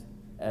moment,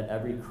 at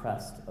every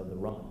crest of the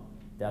run,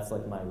 that's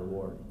like my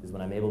reward, is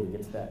when I'm able to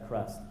get to that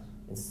crest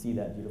and see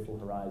that beautiful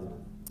horizon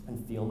and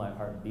feel my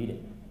heart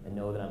beating and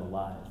know that I'm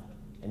alive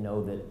and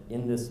know that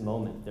in this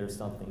moment there's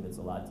something that's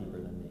a lot deeper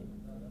than me.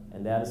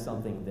 And that is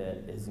something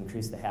that has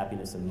increased the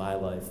happiness in my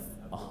life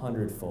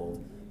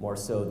 100-fold, more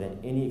so than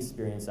any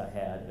experience I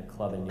had at a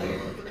club in New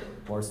York,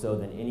 more so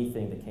than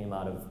anything that came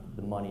out of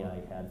the money I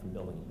had from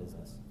building a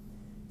business.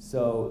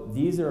 So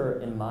these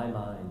are, in my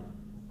mind,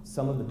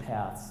 some of the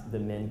paths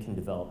that men can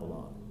develop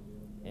along.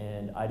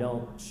 And I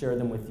don't share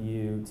them with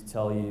you to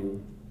tell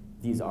you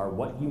these are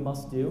what you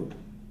must do,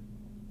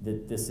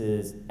 that this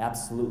is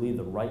absolutely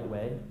the right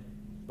way,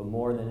 but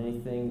more than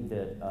anything,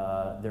 that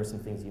there are some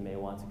things you may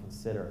want to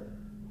consider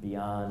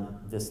beyond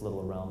this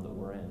little realm that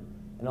we're in.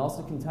 And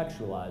also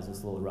contextualize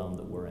this little realm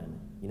that we're in.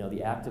 You know,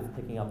 the act of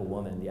picking up a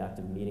woman, the act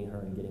of meeting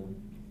her and getting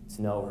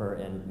to know her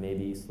and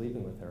maybe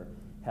sleeping with her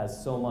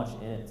has so much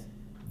in it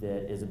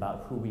that is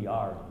about who we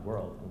are in the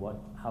world and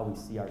how we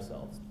see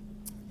ourselves.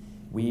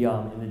 We,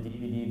 in the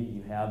DVD that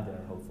you have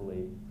there,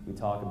 hopefully, we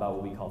talk about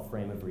what we call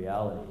frame of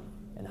reality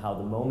and how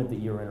the moment that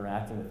you're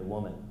interacting with a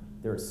woman,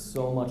 there's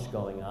so much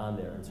going on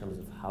there in terms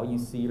of how you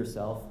see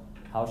yourself,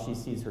 how she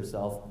sees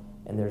herself,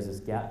 and there's this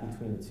gap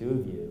between the two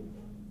of you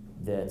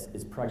that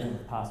is pregnant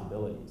with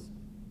possibilities.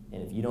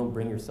 And if you don't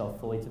bring yourself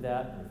fully to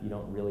that, and if you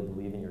don't really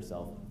believe in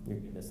yourself, you're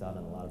going to miss out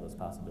on a lot of those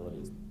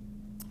possibilities.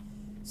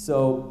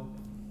 So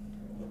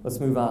let's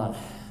move on,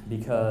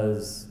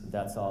 because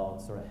that's all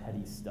sort of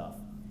heady stuff.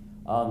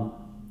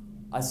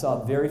 I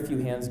saw very few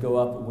hands go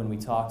up when we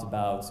talked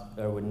about,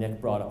 or when Nick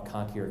brought up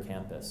Conquer Your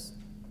Campus.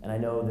 And I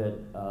know that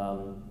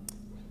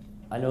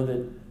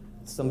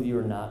some of you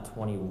are not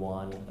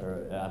 21,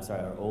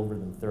 or older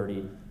than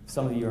 30.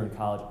 Some of you are in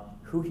college.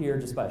 Who here,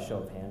 just by a show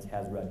of hands,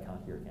 has read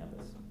Conquer Your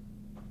Campus?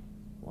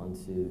 1,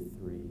 2,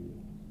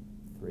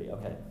 3.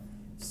 Okay.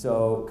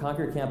 So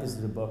Conquer Your Campus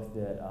is a book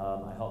that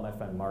I helped my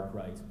friend Mark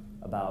write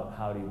about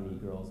how to meet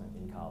girls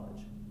in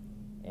college.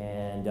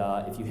 And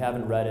if you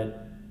haven't read it,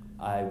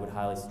 I would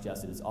highly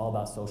suggest it. It's all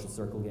about social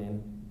circle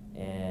game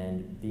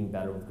and being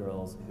better with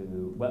girls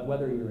who,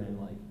 whether you're in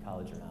like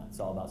college or not, it's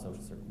all about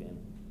social circle game.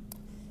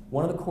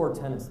 One of the core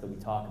tenets that we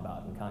talk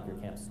about in Conquer Your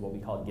Campus is what we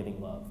call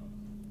giving love.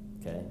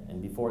 Okay,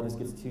 and before this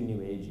gets too new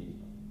agey,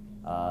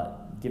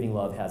 giving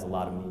love has a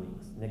lot of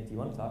meanings. Nick, do you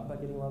want to talk about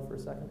giving love for a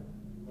second?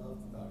 Love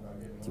to talk about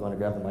giving love. Do you want to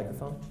grab the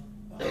microphone?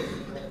 Should I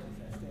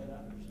stand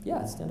up?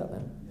 Yeah, stand up,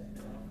 man.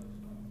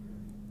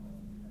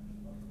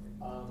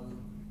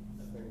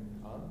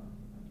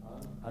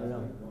 I don't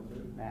know.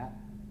 Matt?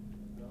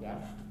 Yeah.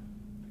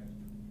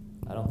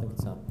 I don't think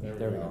it's on. There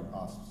we go.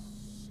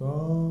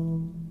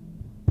 Awesome.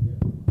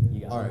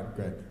 You got All it. right,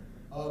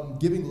 great.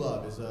 Giving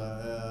love is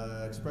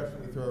an expression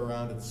we throw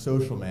around at the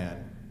social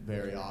man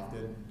very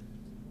often.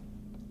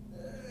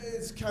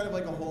 It's kind of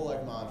like a whole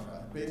like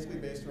mantra, basically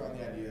based around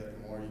the idea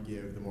that the more you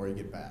give, the more you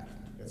get back.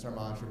 It's our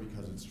mantra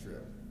because it's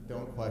true.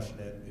 Don't question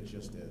it, it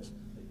just is.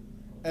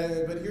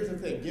 But here's the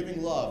thing,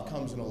 giving love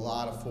comes in a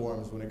lot of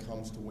forms when it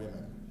comes to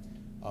women.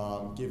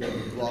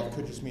 Giving love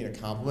could just mean a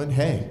compliment.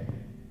 Hey,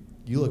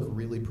 you look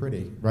really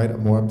pretty, right?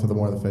 More up to the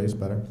more of the face,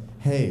 better.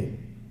 Hey,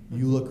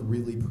 you look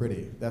really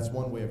pretty. That's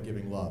one way of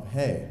giving love.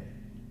 Hey,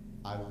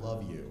 I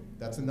love you.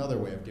 That's another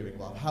way of giving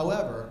love.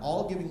 However,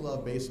 all giving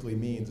love basically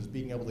means is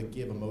being able to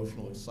give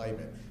emotional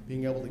excitement,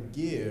 being able to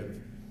give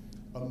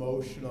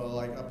emotional,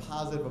 like a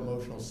positive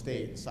emotional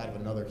state inside of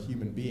another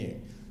human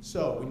being.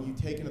 So when you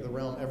take into the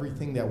realm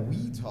everything that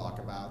we talk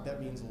about,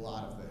 that means a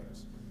lot of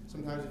things.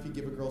 Sometimes if you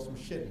give a girl some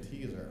shit and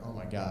tease her, oh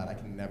my God, I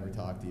can never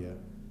talk to you.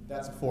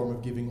 That's a form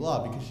of giving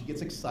love because she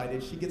gets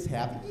excited, she gets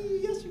happy.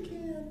 Yes, you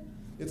can.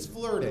 It's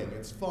flirting,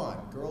 it's fun.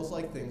 Girls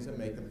like things that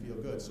make them feel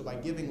good. So by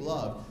giving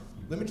love,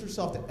 limit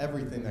yourself to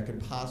everything that could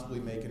possibly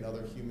make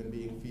another human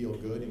being feel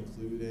good,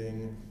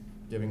 including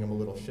giving them a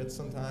little shit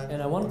sometimes.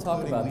 And I want to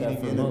talk about that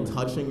for a moment.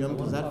 Touching them,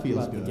 because that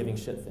feels good. The giving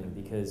shit thing,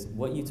 because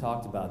what you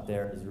talked about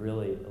there is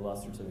really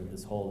illustrative of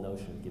this whole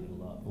notion of giving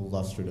love.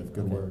 Illustrative,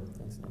 good word.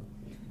 Thanks, Nick.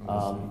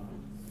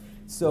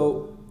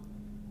 So,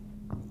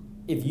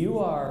 if you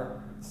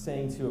are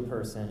saying to a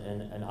person,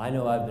 and I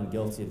know I've been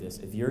guilty of this,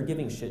 if you're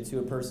giving shit to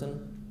a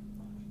person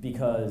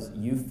because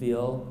you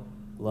feel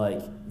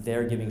like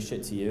they're giving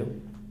shit to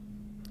you,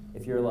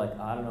 if you're like,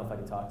 I don't know if I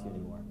can talk to you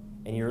anymore,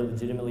 and you're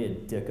legitimately a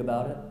dick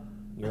about it,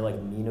 you're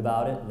like mean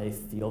about it, and they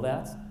feel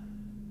that,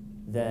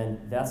 then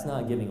that's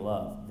not giving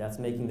love. That's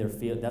making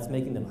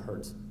them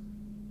hurt.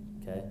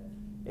 Okay?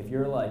 If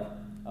you're like,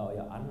 oh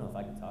yeah, I don't know if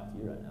I can talk to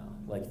you right now.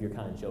 Like if you're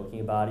kind of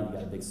joking about it, you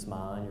got a big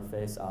smile on your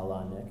face, a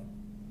la Nick.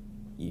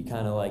 You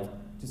kind of like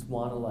just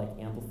want to like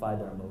amplify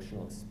their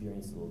emotional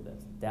experience a little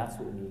bit. That's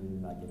what we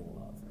mean by giving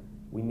love.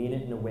 We mean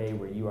it in a way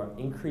where you are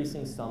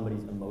increasing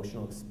somebody's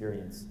emotional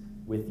experience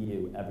with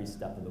you every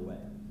step of the way.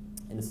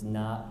 And it's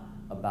not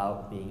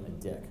about being a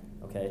dick,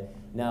 okay?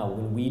 Now,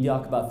 when we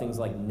talk about things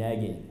like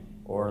negging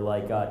or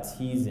like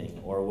teasing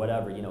or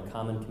whatever,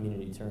 common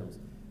community terms,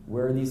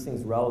 where are these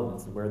things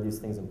relevant and where are these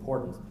things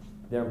important?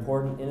 They're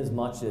important in as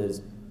much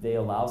as they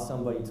allow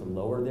somebody to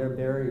lower their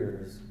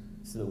barriers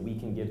so that we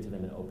can give to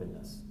them an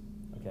openness,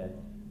 okay?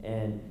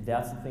 And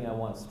that's the thing I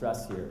want to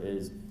stress here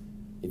is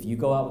if you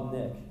go out with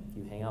Nick, if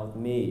you hang out with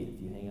me,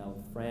 if you hang out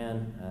with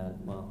Fran,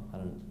 well, I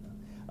don't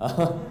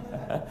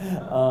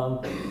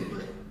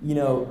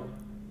know.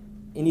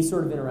 Any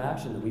sort of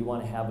interaction that we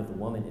want to have with a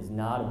woman is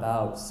not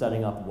about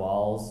setting up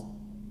walls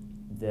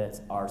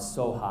that are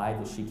so high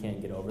that she can't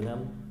get over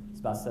them. It's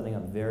about setting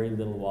up very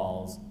little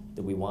walls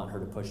that we want her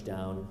to push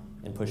down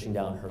and pushing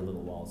down her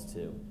little walls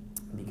too.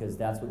 Because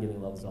that's what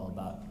giving love is all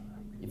about.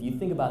 If you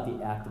think about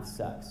the act of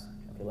sex,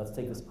 okay, let's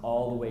take this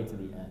all the way to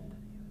the end.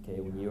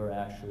 Okay, when you are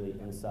actually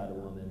inside a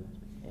woman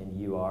and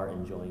you are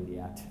enjoying the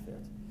act of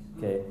it.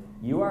 Okay,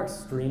 you are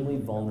extremely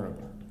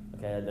vulnerable.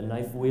 Okay, the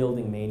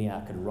knife-wielding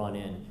maniac could run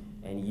in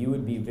and you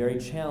would be very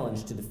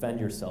challenged to defend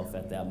yourself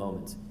at that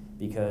moment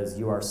because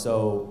you are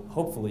so,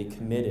 hopefully,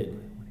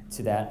 committed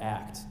to that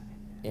act.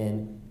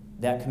 And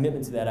that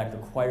commitment to that act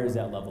requires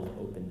that level of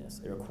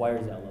openness. It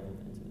requires that level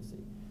of intimacy.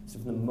 So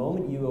from the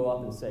moment you go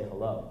up and say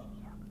hello,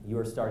 you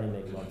are starting to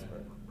make love to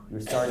her. You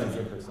are starting to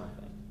give her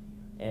something.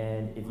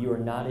 And if you are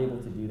not able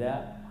to do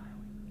that,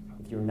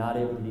 if you're not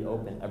able to be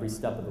open every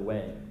step of the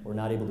way, or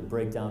not able to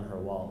break down her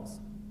walls,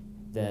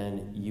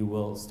 then you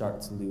will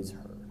start to lose her.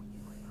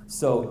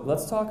 So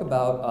let's talk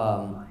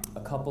about a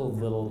couple of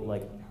little,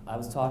 I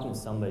was talking to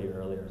somebody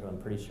earlier who I'm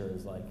pretty sure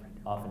is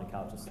off in a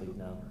couch asleep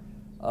now.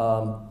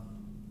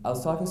 I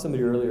was talking to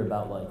somebody earlier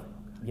about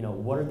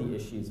what are the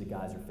issues that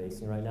guys are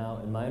facing right now?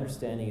 And my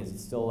understanding is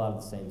it's still a lot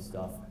of the same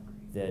stuff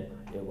that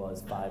it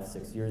was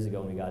 5-6 years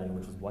ago when we got in,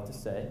 which is what to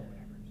say,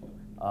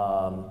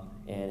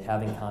 and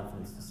having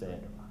confidence to say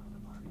it.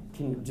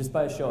 Just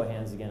by a show of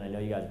hands, again, I know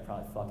you guys are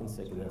probably fucking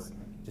sick of this,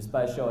 just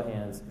by a show of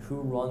hands, who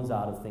runs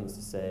out of things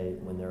to say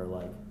when they're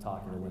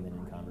talking to women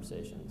in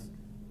conversations?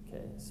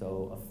 Okay,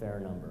 so a fair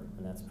number,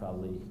 and that's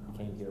probably, you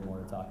came here more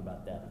to talk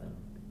about that than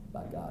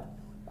about God.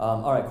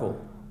 All right, cool.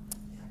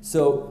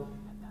 So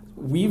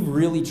we've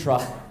really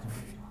tried.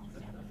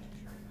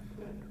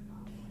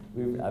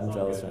 I'm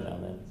jealous right now,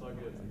 man.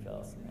 I'm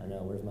jealous. I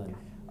know, where's mine?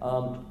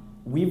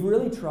 We've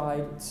really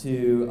tried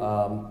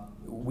to,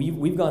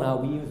 we've gone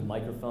out, we use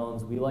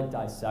microphones, we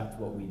dissect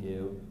what we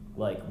do.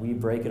 We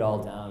break it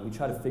all down. We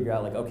try to figure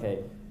out,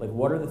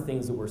 what are the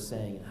things that we're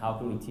saying and how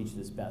can we teach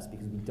this best?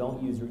 Because we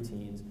don't use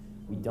routines,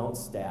 we don't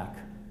stack,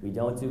 we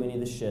don't do any of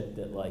the shit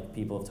that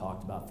people have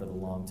talked about for the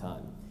long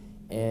time.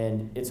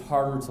 And it's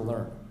harder to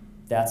learn.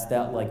 That's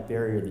that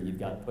barrier that you've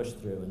got to push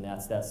through, and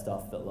that's that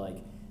stuff that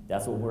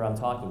that's what I'm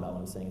talking about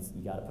when I'm saying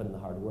you got to put in the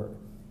hard work.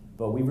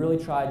 But we've really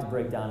tried to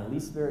break down at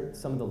least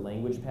some of the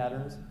language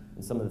patterns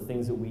and some of the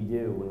things that we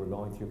do when we're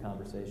going through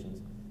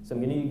conversations. So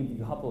I'm going to give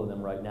you a couple of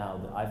them right now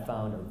that I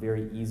found are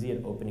very easy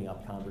at opening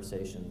up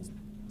conversations.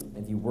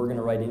 If you were going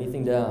to write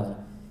anything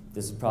down,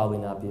 this would probably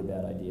not be a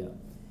bad idea.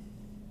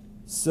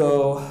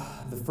 So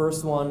the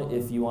first one,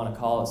 if you want to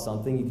call it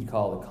something, you could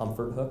call it a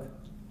comfort hook.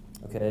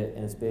 Okay,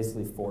 and it's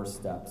basically 4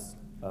 steps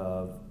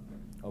of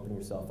opening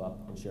yourself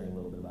up and sharing a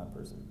little bit about a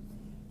person.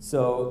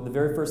 So the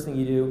very first thing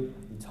you do,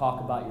 you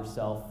talk about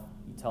yourself,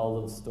 you tell a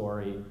little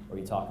story, or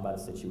you talk about a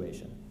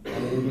situation. I'm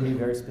going to give you a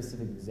very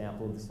specific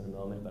example of this in a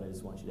moment, but I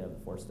just want you to have the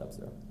 4 steps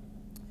there.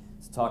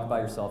 So talk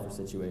about yourself or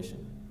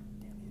situation.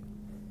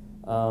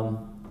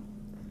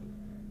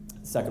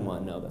 Second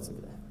one, no, that's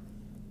okay.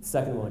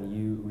 Second one,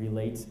 you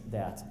relate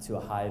that to a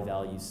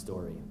high-value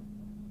story.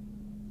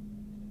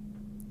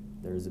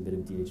 There's a bit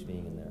of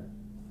DHVing in there.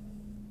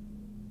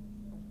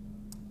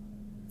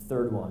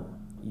 Third one,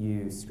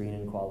 you screen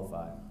and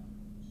qualify.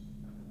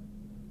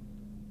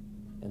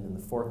 And then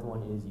the fourth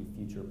one is you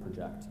future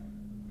project.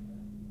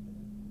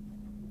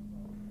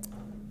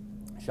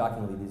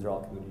 Shockingly, these are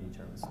all community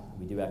terms.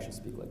 We do actually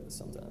speak like this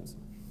sometimes.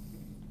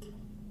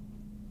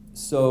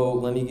 So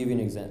let me give you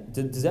an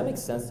example. Does that make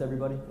sense to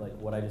everybody, like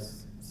what I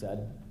just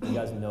said? You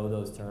guys know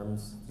those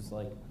terms, just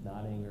like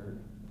nodding or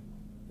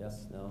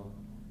yes, no?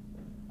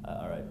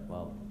 All right,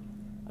 well,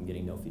 I'm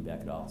getting no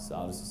feedback at all, so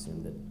I'll just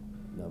assume that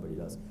nobody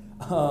does.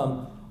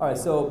 All right,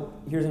 so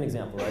here's an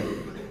example, right?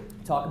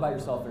 Talk about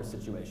yourself in a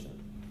situation.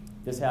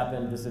 This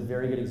happened, this is a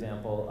very good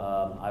example.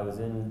 I was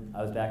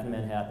back in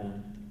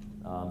Manhattan.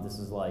 This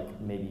is like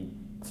maybe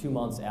 2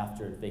 months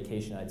after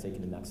vacation I'd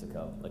taken to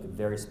Mexico, like a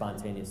very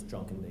spontaneous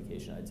drunken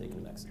vacation I'd taken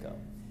to Mexico.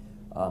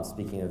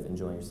 Speaking of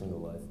enjoying your single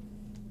life.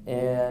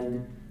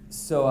 And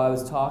so I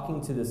was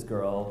talking to this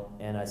girl,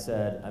 and I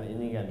said,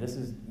 and again, this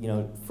is,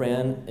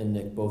 Fran and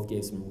Nick both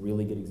gave some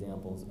really good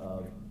examples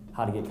of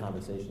how to get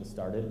conversations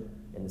started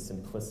and the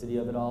simplicity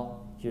of it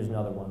all. Here's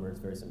another one where it's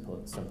very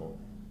simple.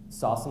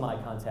 Saw some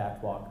eye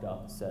contact, walked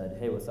up, said,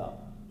 hey, what's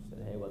up? She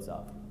said, hey, what's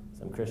up? I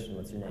said, I'm Christian,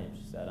 what's your name?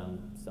 She said, I'm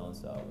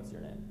so-and-so, what's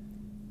your name?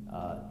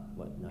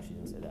 No, she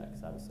didn't say that,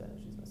 because I was saying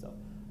she's myself.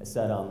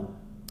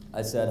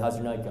 I said, how's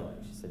your night going?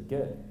 She said,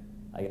 good.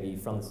 Are you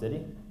from the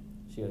city?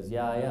 She goes,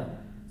 yeah, I am.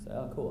 I said,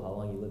 oh, cool, how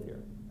long you live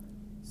here?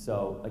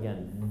 So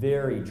again,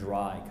 very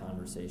dry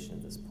conversation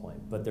at this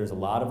point, but there's a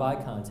lot of eye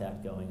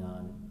contact going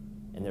on,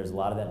 and there's a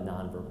lot of that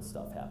nonverbal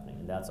stuff happening,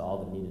 and that's all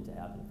that needed to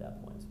happen at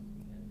that point.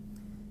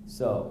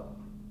 So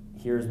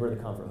here's where the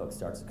comfort hook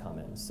starts to come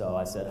in. So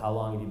I said, how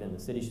long have you been in the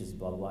city? She said,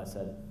 blah, blah, blah. I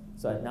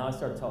said, now I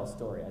start to tell a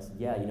story. I said,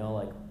 yeah,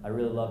 I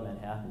really love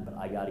Manhattan, but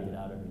I got to get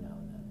out every now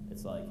and then.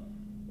 It's like,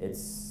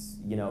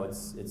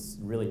 it's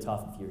really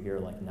tough if you're here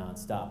like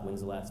nonstop. When's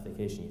the last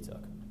vacation you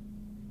took?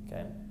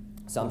 Okay,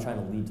 so I'm trying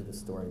to lead to the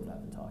story that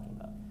I've been talking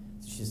about.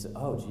 So she said,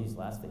 oh, geez,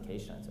 last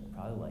vacation I took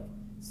probably like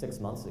 6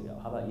 months ago.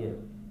 How about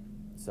you?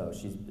 So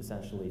she's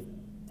essentially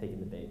taking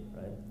the bait,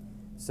 right?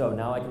 So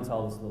now I can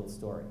tell this little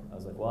story. I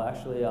was like, well,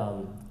 actually,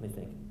 let me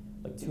think.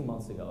 Like 2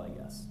 months ago, I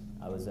guess,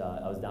 I was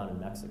down in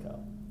Mexico.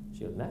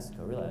 She goes,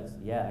 Mexico, really? I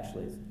said, yeah,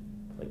 actually, it's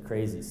like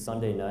crazy.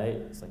 Sunday night,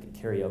 it's like a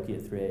karaoke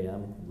at 3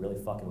 a.m.,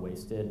 really fucking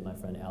wasted. And my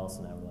friend Alice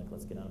and I were like,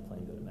 let's get on a plane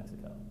and go to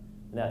Mexico.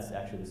 And that's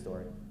actually the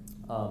story.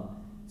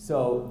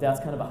 So that's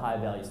kind of a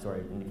high-value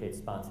story. It indicates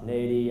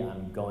spontaneity.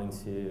 I'm going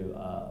to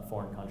a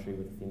foreign country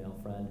with a female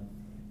friend.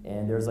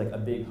 And there's like a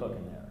big hook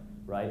in there,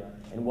 right?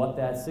 And what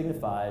that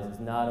signifies is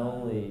not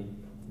only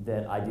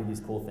that I do these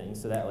cool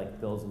things, so that like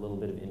builds a little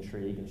bit of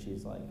intrigue, and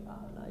she's like,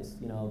 nice,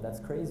 that's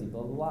crazy,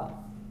 blah, blah, blah.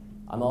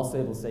 I'm also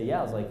able to say, yeah,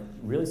 I was like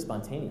really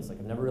spontaneous. Like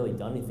I've never really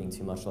done anything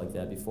too much like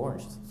that before.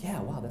 And she's like,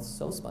 yeah, wow, that's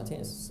so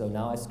spontaneous. So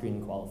now I screen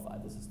and qualify.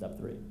 This is step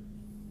 3.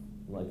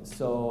 I'm like,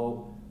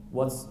 so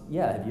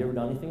have you ever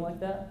done anything like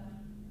that?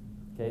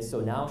 Okay,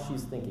 so now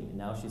she's thinking, and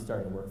now she's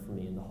starting to work for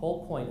me. And the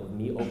whole point of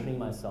me opening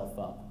myself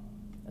up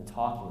and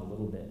talking a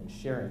little bit and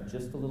sharing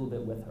just a little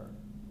bit with her,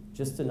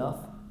 just enough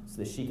so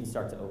that she can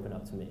start to open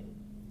up to me.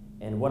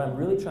 And what I'm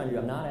really trying to do,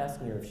 I'm not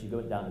asking her if she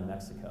goes down to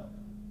Mexico.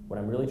 What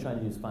I'm really trying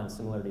to do is find a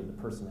similarity of the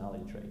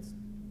personality traits.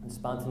 And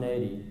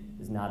spontaneity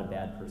is not a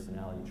bad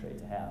personality trait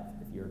to have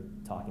if you're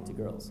talking to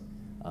girls.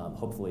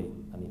 Hopefully,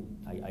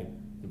 I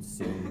would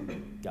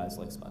assume guys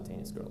like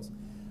spontaneous girls.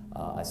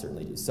 I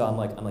certainly do. So I'm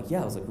like,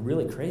 yeah, I was like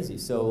really crazy.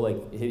 So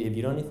like, have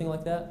you done anything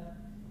like that?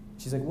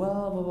 She's like,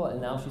 well, blah, blah, and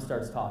now she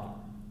starts talking,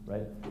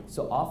 right?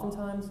 So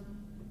oftentimes,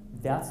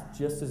 that's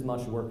just as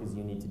much work as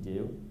you need to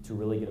do to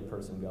really get a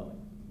person going,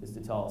 is to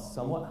tell a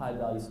somewhat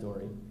high-value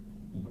story.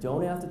 You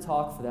don't have to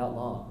talk for that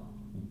long.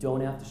 You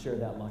don't have to share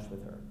that much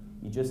with her.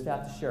 You just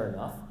have to share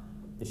enough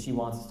that she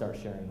wants to start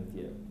sharing with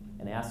you,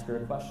 and ask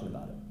her a question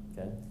about it,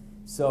 okay?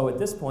 So at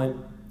this point,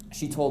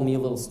 she told me a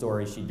little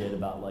story she did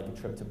about like a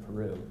trip to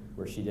Peru,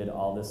 where she did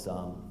all this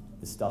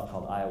stuff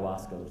called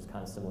ayahuasca, which is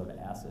kind of similar to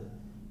acid,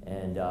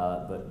 and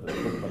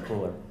but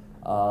cooler.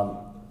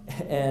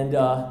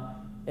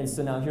 And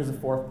so now here's the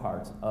fourth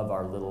part of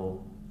our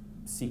little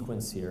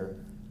sequence here,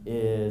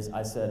 is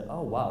I said,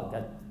 oh wow,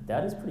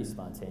 that is pretty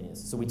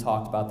spontaneous. So we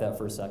talked about that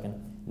for a second.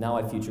 Now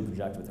I future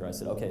project with her. I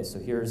said, okay, so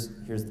here's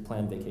the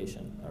planned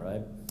vacation, all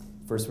right?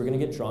 First we're gonna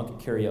get drunk at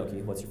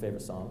karaoke. What's your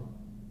favorite song?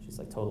 She's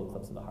like, Total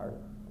Eclipse of the Heart.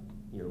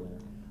 You're a winner.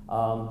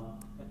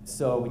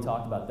 So we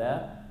talked about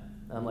that.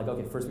 I'm like,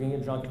 okay, first we're gonna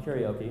get drunk at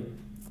karaoke,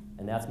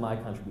 and that's my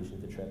contribution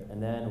to the trip.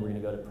 And then we're gonna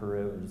go to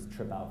Peru and just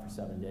trip out for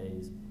 7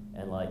 days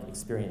and like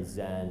experience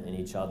Zen and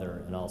each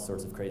other in all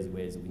sorts of crazy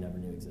ways that we never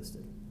knew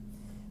existed.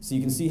 So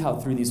you can see how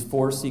through these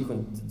 4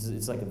 sequences,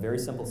 it's like a very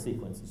simple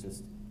sequence. It's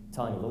just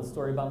telling a little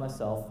story about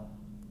myself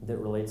that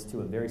relates to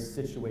a very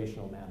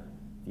situational manner.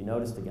 If you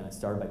noticed, again, I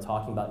started by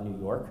talking about New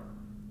York.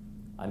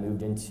 I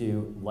moved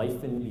into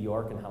life in New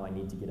York and how I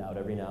need to get out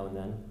every now and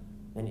then.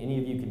 And any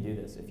of you can do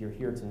this. If you're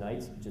here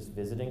tonight just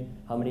visiting,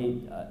 how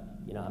many,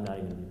 I'm not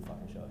even going to do a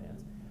fucking show of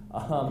hands.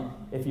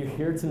 If you're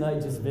here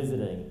tonight just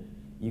visiting,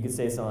 you could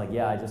say something like,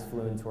 yeah, I just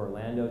flew into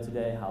Orlando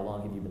today. How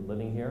long have you been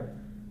living here?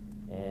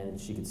 And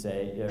she could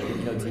say,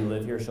 do you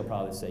live here? She'll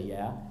probably say,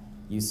 yeah.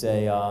 You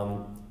say,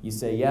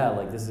 yeah,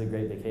 like this is a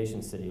great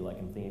vacation city. Like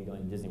I'm thinking of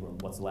going to Disney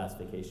World. What's the last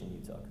vacation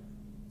you took?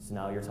 So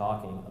now you're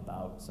talking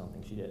about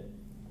something she did.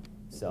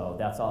 So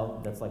that's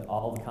like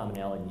all the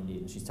commonality you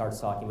need. And she starts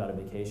talking about a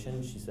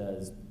vacation. She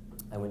says,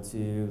 let's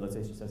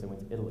say she says I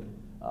went to Italy.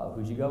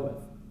 Who'd you go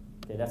with?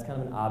 Okay, that's kind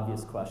of an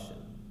obvious question,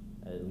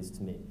 at least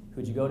to me.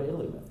 Who'd you go to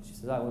Italy with? She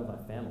says, I went with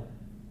my family.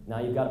 Now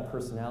you've got a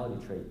personality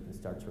trait you can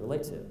start to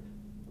relate to.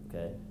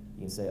 Okay,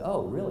 you can say,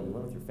 oh, really? You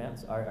went with your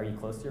family? Are you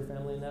close to your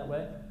family in that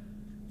way?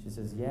 She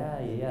says,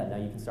 yeah. Now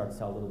you can start to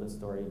tell a little bit of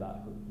story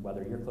about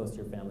whether you're close to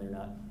your family or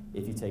not,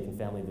 if you've taken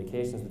family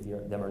vacations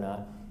with them or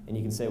not. And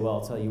you can say, well,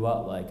 I'll tell you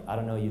what, like, I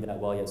don't know you that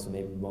well yet, so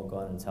maybe we won't go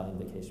on an Italian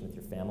vacation with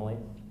your family,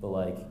 but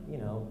like, get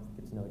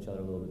to know each other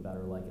a little bit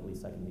better, like at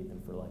least I can meet them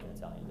for like an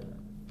Italian dinner.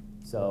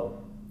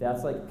 So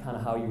that's like kind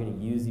of how you're gonna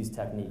use these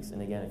techniques.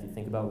 And again, if you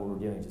think about what we're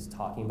doing, just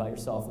talking about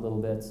yourself a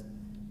little bit,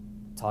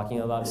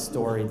 talking about a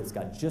story that's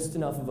got just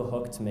enough of a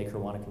hook to make her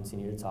want to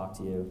continue to talk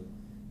to you,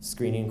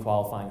 screening and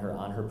qualifying her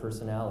on her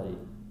personality,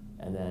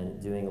 and then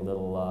doing a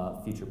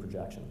little future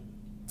projection.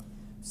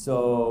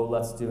 So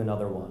let's do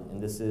another one,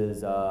 and this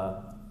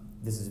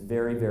is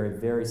very, very,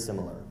 very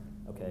similar,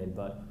 okay?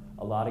 But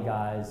a lot of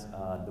guys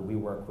that we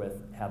work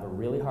with have a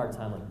really hard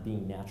time like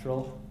being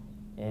natural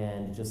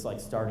and just like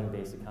starting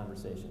basic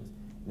conversations.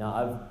 Now,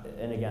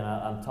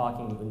 I'm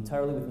talking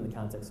entirely within the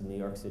context of New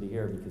York City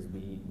here because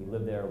we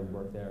live there, we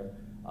work there.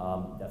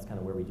 That's kind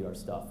of where we do our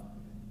stuff.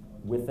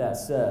 With that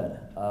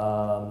said,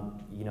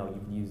 you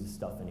can use this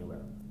stuff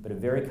anywhere. But a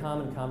very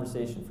common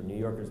conversation for New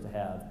Yorkers to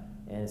have,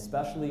 and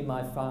especially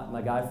my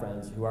guy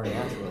friends who are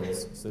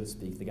naturals, so to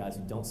speak, the guys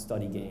who don't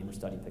study game or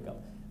study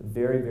pickup, a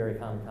very, very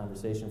common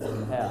conversation for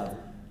them to have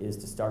is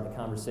to start the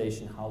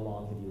conversation, how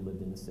long have you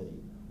lived in the city?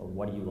 Or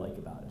what do you like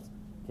about it?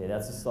 Okay,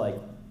 that's just like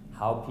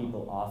how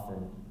people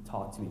often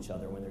talk to each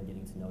other when they're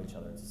getting to know each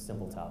other. It's a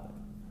simple topic,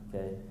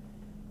 okay?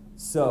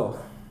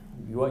 So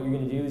what you're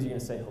gonna do is you're gonna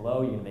say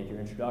hello, you're gonna make your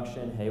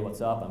introduction, hey,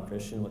 what's up, I'm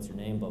Christian, what's your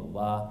name, blah, blah,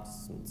 blah,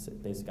 some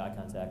basic eye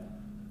contact.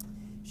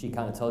 She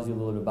kind of tells you a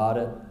little bit about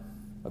it.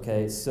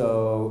 Okay,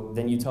 so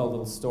then you tell a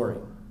little story.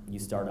 You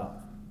start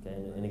off.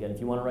 Okay, and again,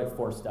 if you want to write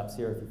 4 steps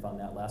here, if you found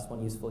that last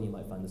one useful, you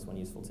might find this one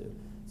useful too.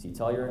 So you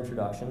tell your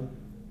introduction,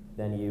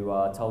 then you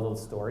tell a little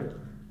story.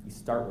 You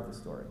start with a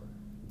story.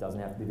 It doesn't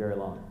have to be very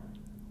long.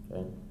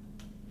 Okay.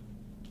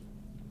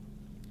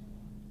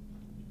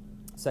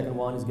 Second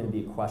one is going to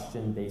be a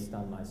question based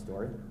on my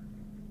story.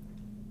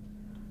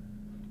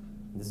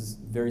 This is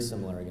very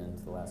similar again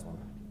to the last one.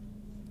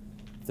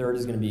 Third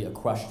is going to be a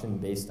question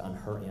based on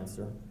her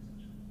answer.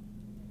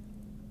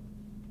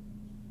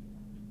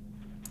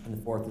 And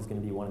the fourth is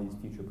going to be one of these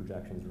future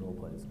projections or role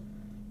plays.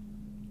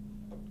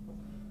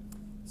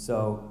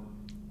 So,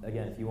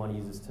 again, if you want to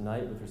use this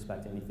tonight with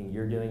respect to anything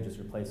you're doing, just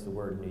replace the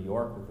word New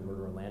York with the word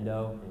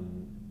Orlando,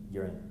 and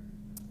you're in.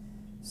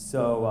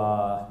 So,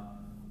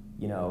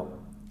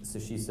 so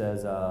she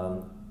says,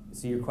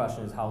 so your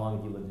question is, how long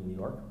have you lived in New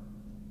York?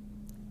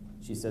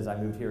 She says, I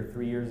moved here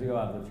 3 years ago.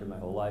 I've lived here my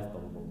whole life,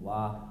 blah, blah, blah,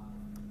 blah.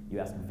 You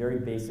ask a very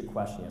basic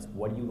question. You ask,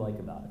 what do you like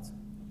about it?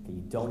 Okay,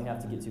 you don't have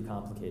to get too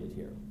complicated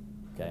here,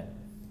 okay?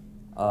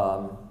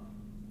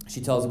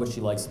 She tells you what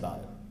she likes about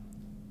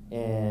it.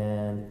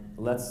 And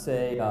let's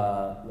say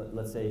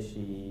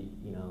she,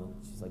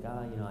 she's like,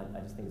 I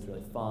just think it's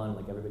really fun,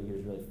 like everybody here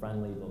is really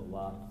friendly, blah,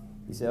 blah, blah.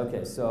 You say,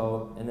 okay,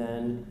 so, and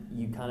then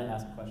you kind of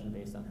ask a question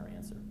based on her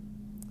answer.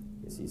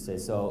 So you say,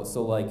 so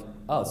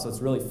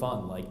it's really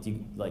fun, like,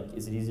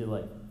 is it easy to,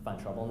 like, find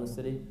trouble in the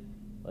city?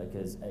 Like,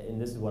 and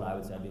this is what I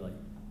would say, I'd be like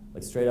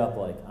straight up,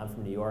 like, I'm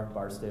from New York,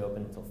 bars stay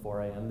open until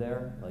 4 a.m.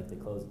 there, like they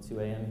close at 2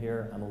 a.m.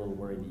 here. I'm a little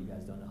worried that you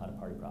guys don't know how to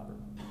party proper.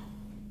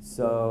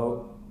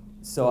 So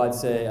I'd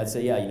say,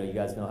 yeah, you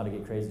guys know how to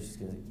get crazy. She's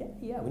gonna say,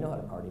 yeah, we know how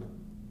to party.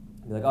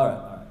 I'd be like, all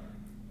right.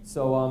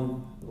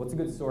 So what's a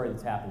good story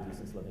that's happened to you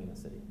since living in the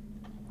city?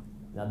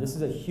 Now this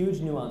is a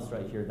huge nuance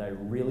right here that I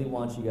really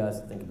want you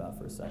guys to think about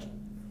for a second.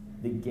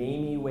 The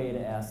gamey way to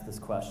ask this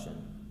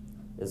question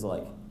is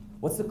like,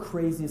 what's the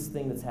craziest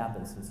thing that's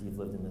happened since you've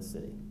lived in this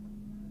city?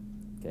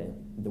 Okay.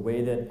 The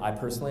way that I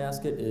personally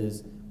ask it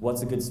is,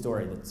 what's a good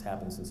story that's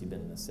happened since you've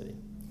been in this city?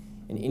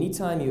 And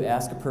anytime you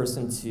ask a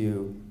person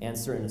to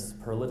answer in a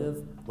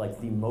superlative, like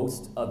the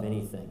most of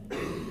anything,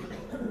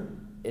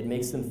 it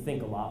makes them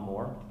think a lot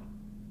more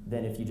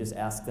than if you just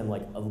ask them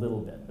like a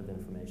little bit of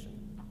information.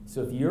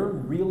 So if you're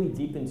really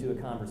deep into a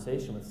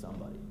conversation with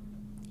somebody,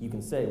 you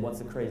can say, what's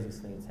the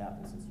craziest thing that's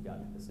happened since you got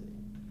into the city?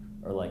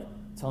 Or like,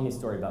 tell me a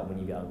story about when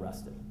you got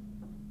arrested.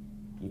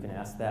 You can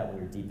ask that when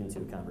you're deep into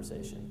a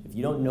conversation. If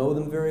you don't know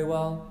them very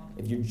well,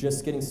 if you're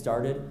just getting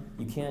started,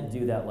 you can't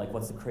do that like,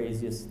 what's the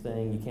craziest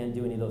thing? You can't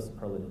do any of those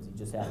superlatives. You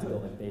just have to go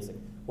like basic.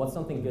 What's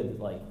something good that,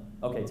 like,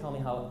 okay, tell me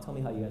how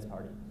you guys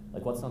party.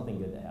 Like, what's something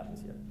good that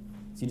happens here?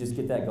 So you just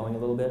get that going a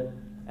little bit.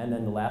 And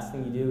then the last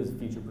thing you do is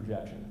future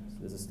projection. So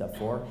this is step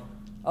 4.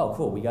 oh,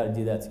 cool, we got to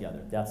do that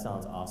together. That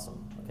sounds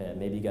awesome. Okay,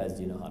 maybe you guys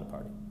do know how to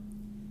party.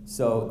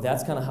 So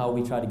that's kind of how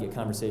we try to get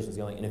conversations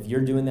going. And if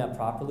you're doing that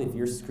properly, if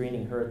you're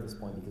screening her at this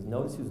point, because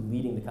notice who's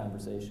leading the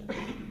conversation.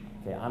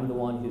 Okay, I'm the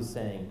one who's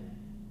saying,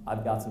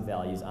 I've got some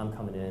values, I'm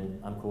coming in,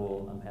 I'm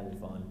cool, I'm having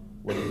fun,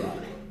 what do you got?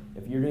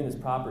 If you're doing this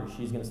proper,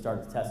 she's going to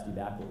start to test you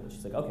back a little bit.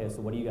 She's like, okay,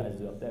 so what do you guys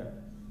do up there?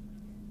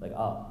 Like,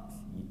 oh,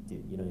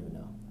 dude, you don't even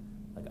know.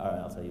 Like, all right,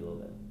 I'll tell you a little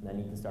bit. And then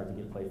you can start to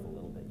get playful a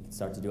little bit. You can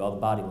start to do all the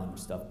body language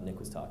stuff Nick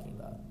was talking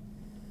about.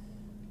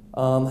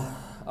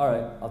 All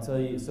right, I'll tell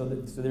you, so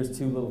there's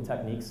two little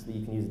techniques that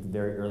you can use at the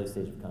very early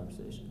stage of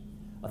conversation.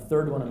 A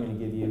third one I'm going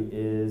to give you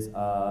is,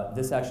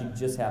 this actually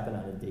just happened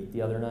on a date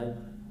the other night.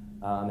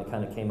 It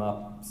kind of came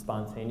up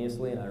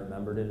spontaneously, and I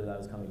remembered it as I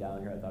was coming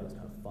down here. I thought it was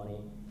kind of funny.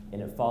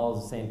 And it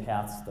follows the same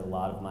paths that a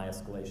lot of my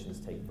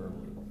escalations take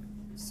verbally.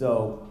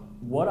 So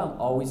what I'm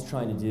always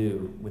trying to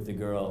do with the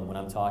girl when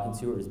I'm talking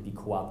to her is be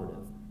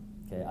cooperative.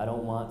 Okay, I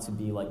don't want to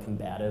be like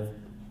combative.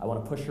 I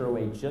want to push her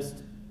away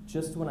just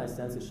when I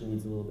sense that she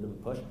needs a little bit of a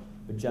push.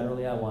 But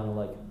generally, I want to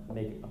like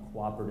make a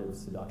cooperative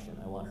seduction.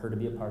 I want her to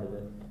be a part of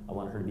it. I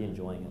want her to be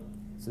enjoying it.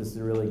 So this is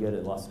a really good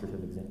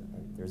illustrative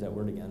example. There's that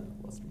word again,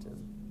 illustrative.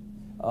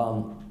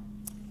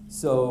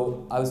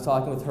 So I was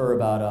talking with her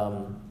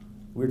about,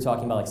 we were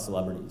talking about like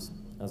celebrities.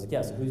 I was like,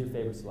 yeah, so who's your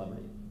favorite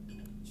celebrity?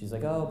 She's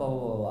like, oh, blah, blah,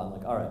 blah, blah. I'm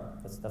like, all right,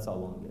 that's all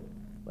well and good.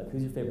 Like,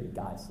 who's your favorite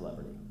guy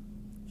celebrity?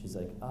 She's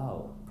like,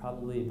 oh,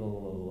 probably blah, blah,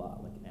 blah, blah,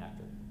 like an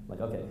actor. I'm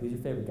like, okay, who's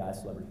your favorite guy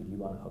celebrity who do you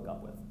want to hook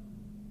up with?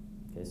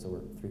 Okay, so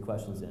we're 3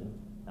 questions in,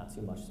 not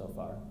too much so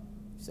far.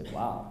 She's like,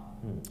 wow,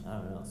 I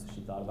don't know. So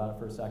she thought about it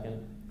for a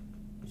second.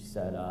 She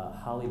said,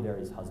 Halle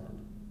Berry's husband.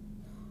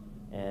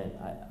 And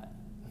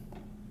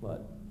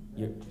what?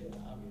 You're,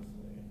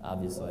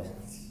 obviously.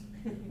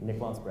 Nick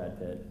wants Brad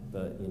Pitt,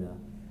 but you know.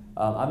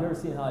 I've never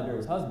seen Halle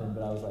Berry's husband,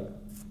 but I was like,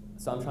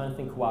 so I'm trying to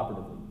think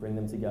cooperatively, bring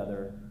them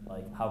together,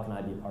 like how can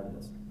I be a part of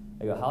this?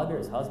 I go, Halle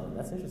Berry's husband,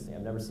 that's interesting,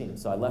 I've never seen him.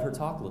 So I let her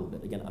talk a little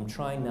bit. Again, I'm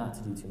trying not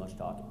to do too much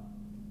talking.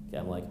 Okay,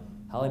 I'm like,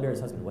 Halle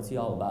Berry's husband, what's he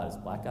all about? Is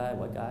black guy,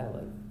 white guy,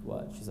 like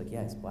what? She's like,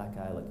 yeah, he's a black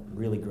guy, like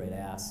really great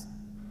ass.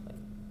 Like,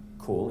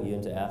 cool, you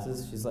into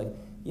asses? She's like,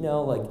 you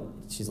know, like,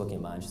 she's looking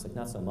at mine, she's like,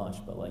 not so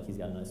much, but like, he's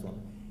got a nice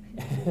one.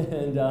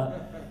 And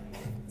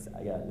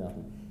I got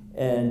nothing.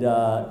 And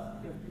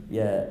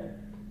yeah,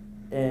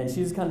 and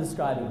she's kind of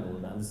describing it a little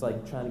bit. I'm just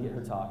like trying to get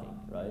her talking,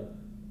 right?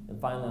 And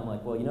finally I'm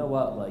like, well, you know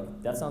what,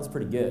 like, that sounds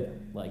pretty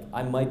good. Like,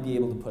 I might be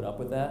able to put up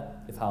with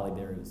that if Halle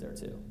Berry was there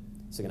too.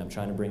 So again, I'm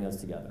trying to bring those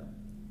together.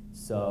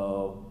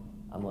 So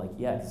I'm like,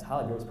 yeah, because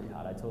Halle Berry's pretty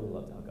hot. I totally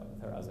love to hook up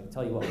with her. I was like,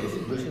 tell you what, we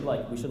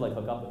should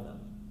hook up with them.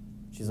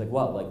 She's like,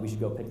 what? Like, we should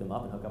go pick them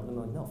up and hook up with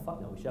them? I'm like, no,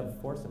 fuck no, we should have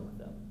a foursome with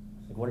them.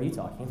 Like, what are you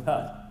talking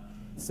about?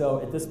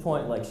 So at this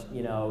point, like,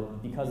 you know,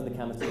 because of the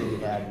chemistry we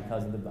had,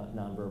 because of the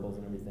nonverbals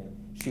and everything,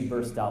 she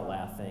burst out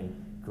laughing,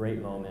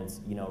 great moments,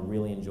 you know,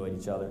 really enjoyed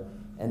each other.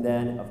 And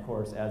then, of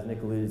course, as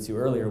Nick alluded to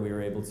earlier, we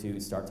were able to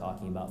start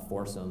talking about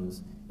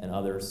foursomes and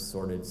other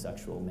sordid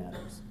sexual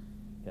matters.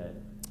 Okay?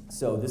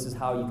 So this is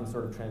how you can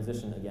sort of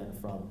transition, again,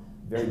 from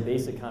very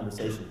basic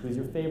conversation. Who's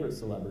your favorite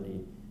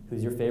celebrity?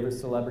 Who's your favorite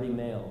celebrity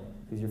male?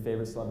 Who's your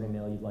favorite celebrity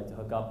male you'd like to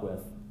hook up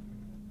with?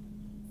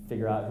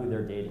 Figure out who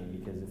they're dating,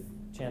 because if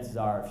chances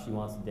are, if she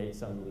wants to date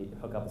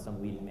hook up with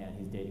some leading man,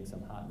 he's dating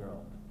some hot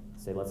girl.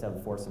 Say, let's have a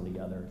foursome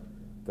together.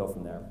 Go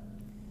from there.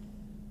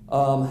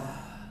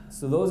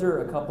 So those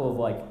are a couple of,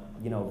 like,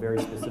 you know, very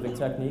specific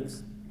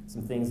techniques.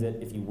 Some things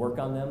that if you work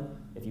on them,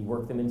 if you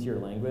work them into your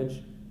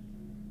language,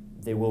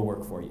 they will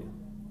work for you.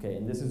 Okay,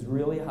 and this is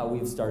really how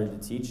we've started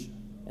to teach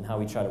and how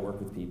we try to work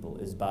with people,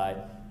 is by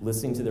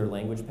listening to their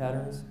language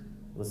patterns,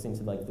 listening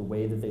to like the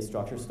way that they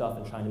structure stuff,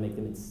 and trying to make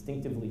them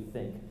instinctively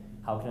think,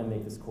 how can I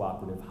make this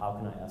cooperative? How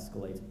can I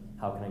escalate?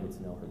 How can I get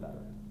to know her better?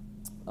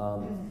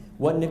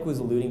 What Nick was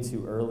alluding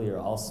to earlier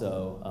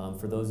also,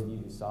 for those of you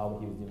who saw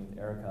what he was doing with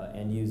Erica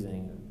and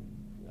using,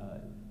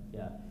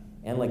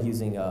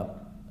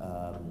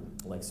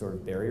 like sort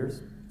of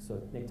barriers.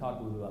 So Nick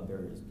talked a little bit about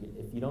barriers.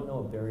 If you don't know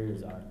what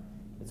barriers are,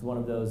 it's one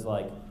of those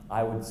like,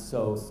 I would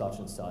so such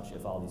and such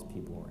if all these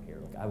people weren't here.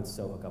 Like, I would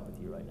so hook up with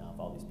you right now if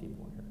all these people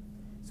weren't here.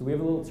 So we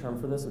have a little term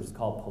for this, which is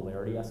called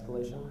polarity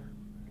escalation.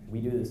 We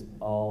do this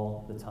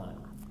all the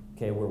time,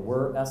 okay, where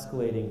we're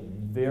escalating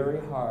very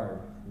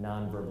hard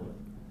non-verbally.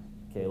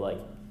 Okay, like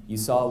you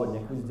saw what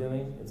Nick was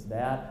doing, it's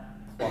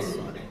that plus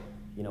some.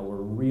 You know, we're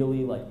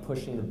really like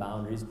pushing the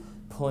boundaries,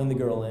 pulling the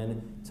girl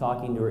in,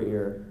 talking to her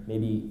ear,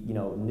 maybe, you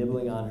know,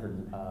 nibbling on her,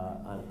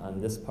 on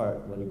this part,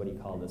 what do you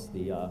call this,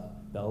 the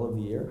bell of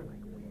the ear?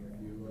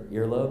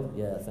 Earlobe?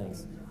 Yeah,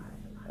 thanks.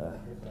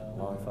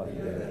 Long fucking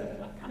day.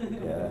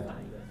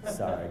 Yeah,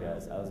 sorry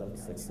guys, I was up at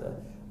 6 today.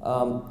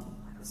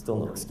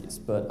 Still no excuse,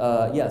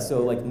 but yeah,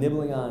 so like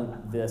nibbling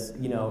on this,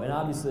 you know, and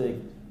obviously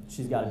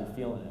she's got to be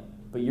feeling it,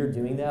 but you're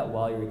doing that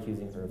while you're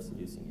accusing her of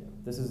seducing you.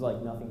 This is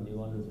like nothing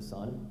new under the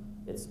sun.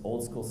 It's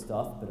old school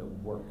stuff, but it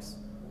works,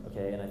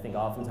 okay? And I think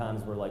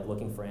oftentimes we're like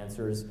looking for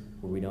answers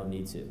where we don't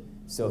need to.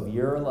 So if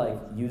you're like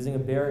using a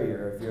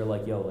barrier, if you're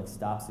like, yo, like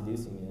stop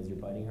seducing me as you're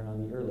biting her on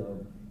the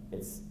earlobe,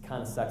 it's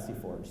kind of sexy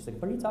for her. She's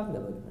like, what are you talking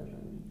about?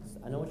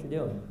 Like, I know what you're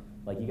doing.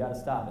 Like, you got to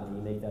stop, and then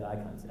you make that eye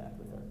contact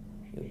with her.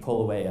 You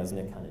pull away, as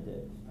Nick kind of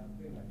did.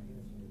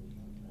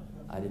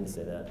 I didn't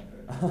say that.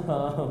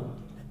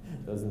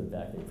 Those in the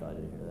back, they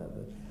probably didn't hear that,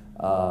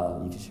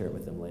 but you can share it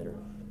with them later.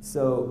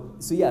 So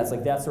yeah, it's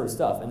like that sort of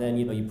stuff. And then,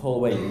 you know, you pull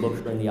away, you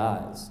look her in the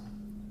eyes,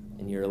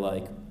 and you're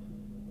like,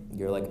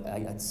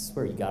 I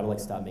swear, you got to like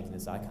stop making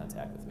this eye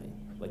contact with me.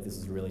 Like, this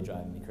is really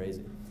driving me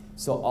crazy.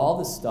 So all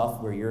this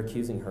stuff where you're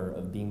accusing her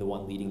of being the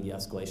one leading the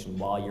escalation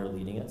while you're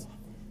leading it,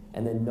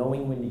 and then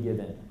knowing when to give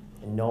in,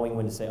 and knowing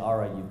when to say, all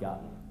right, you've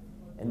got me.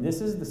 And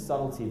this is the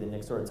subtlety that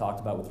Nick sort of talked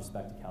about with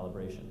respect to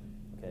calibration,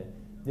 okay?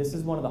 This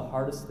is one of the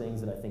hardest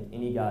things that I think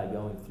any guy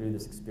going through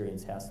this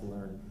experience has to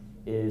learn,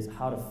 is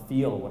how to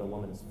feel what a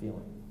woman is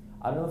feeling.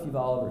 I don't know if you've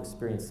all ever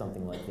experienced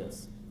something like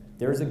this.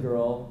 There's a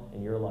girl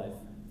in your life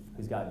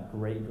who's got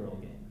great girl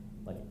game.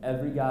 Like,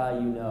 every guy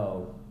you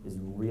know is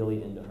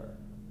really into her,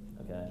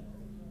 okay?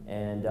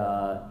 And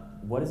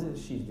what is it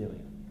she's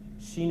doing?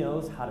 She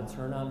knows how to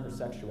turn on her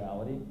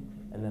sexuality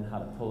and then how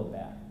to pull it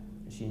back.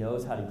 She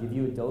knows how to give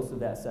you a dose of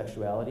that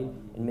sexuality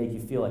and make you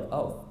feel like,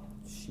 oh,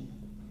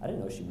 I didn't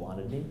know she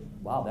wanted me.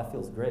 Wow, that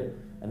feels great.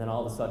 And then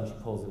all of a sudden she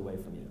pulls it away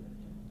from you.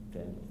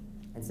 Okay?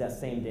 It's that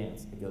same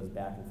dance. It goes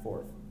back and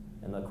forth.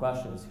 And the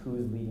question is,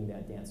 who's leading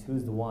that dance?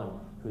 Who's the one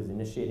who's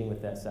initiating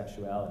with that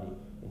sexuality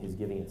and who's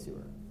giving it to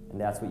her?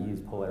 And that's what you use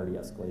polarity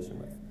escalation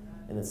with.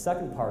 And the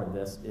second part of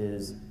this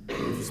is,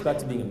 with respect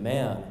to being a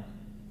man,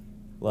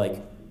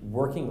 like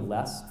working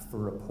less for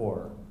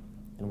rapport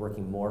and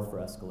working more for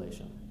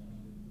escalation.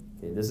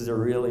 Okay, this is a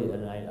really,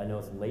 and I know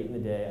it's late in the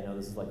day, I know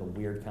this is like a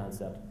weird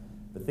concept,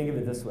 but think of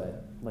it this way.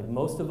 Like,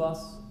 most of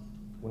us,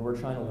 when we're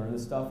trying to learn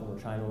this stuff and we're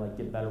trying to like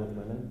get better with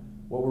women,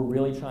 what we're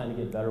really trying to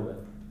get better with,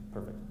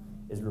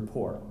 is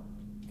rapport,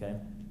 okay?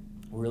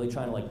 We're really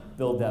trying to like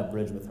build that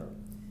bridge with her.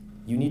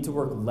 You need to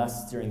work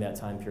less during that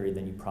time period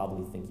than you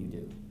probably think you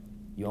do.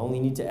 You only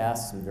need to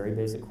ask some very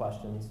basic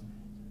questions.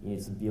 You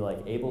need to be like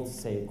able to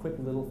say quick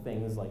little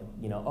things like,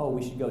 you know, oh,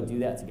 we should go do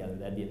that together,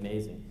 that'd be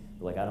amazing.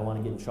 But like, I don't want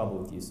to get in trouble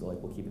with you, so like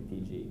we'll keep it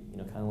PG. You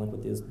know, kind of like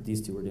what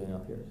these two were doing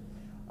up here.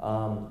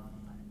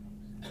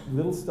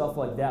 Little stuff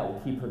like that will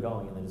keep her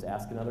going, and then just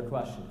ask another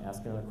question,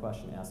 ask another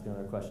question, ask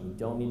another question. You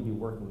don't need to be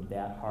working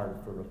that hard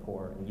for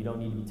rapport, and you don't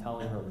need to be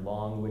telling her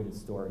long-winded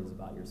stories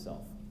about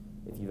yourself.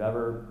 If you've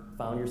ever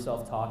found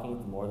yourself talking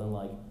for more than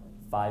like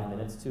 5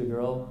 minutes to a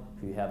girl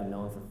who you haven't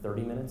known for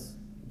 30 minutes,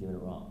 you're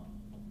doing it wrong.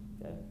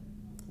 Okay?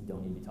 You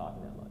don't need to be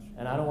talking that much.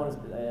 And I don't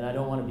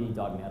want to be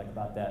dogmatic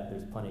about that.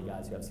 There's plenty of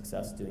guys who have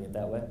success doing it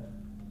that way.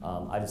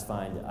 I just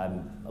find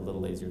I'm a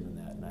little lazier than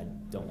that, and I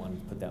don't want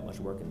to put that much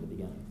work in the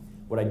beginning.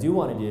 What I do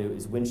want to do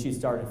is, when she's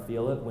starting to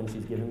feel it, when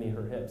she's giving me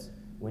her hips,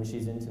 when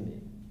she's into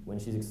me, when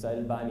she's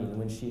excited by me, and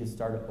when she has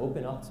started to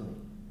open up to me,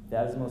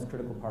 that is the most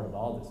critical part of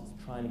all this,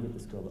 is trying to get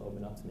this girl to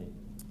open up to me.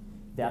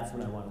 That's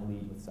when I want to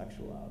lead with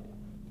sexuality.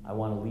 I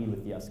want to lead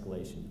with the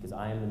escalation, because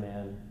I am the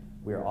man,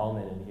 we are all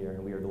men in here,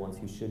 and we are the ones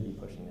who should be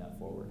pushing that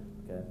forward,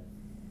 okay?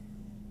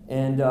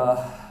 And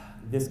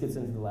this gets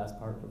into the last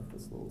part of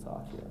this little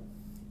talk here,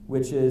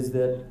 which is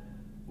that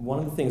one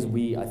of the things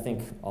I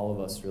think all of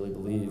us really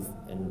believe,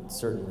 and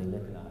certainly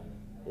Nick and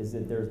I, is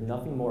that there's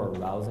nothing more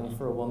arousing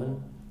for a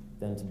woman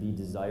than to be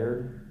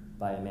desired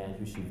by a man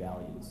who she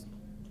values,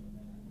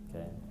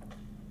 okay?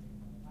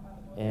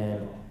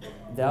 And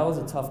that was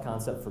a tough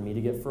concept for me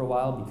to get for a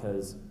while,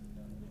 because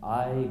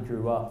I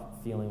grew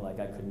up feeling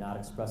like I could not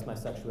express my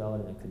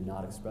sexuality and I could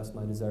not express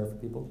my desire for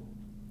people,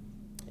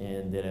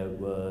 and that it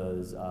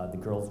was the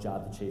girl's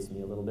job to chase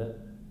me a little bit,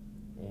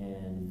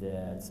 and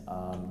that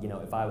you know,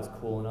 if I was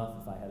cool enough,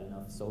 if I had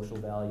enough social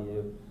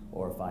value,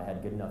 or if I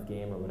had good enough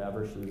game or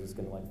whatever, she was just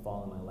going to like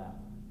fall in my lap.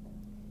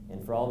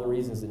 And for all the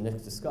reasons that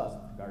Nick discussed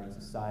regarding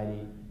society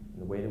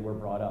and the way that we're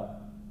brought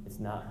up, it's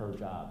not her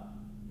job.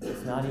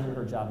 It's not even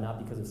her job,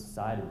 not because of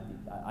society.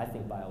 I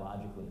think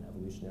biologically and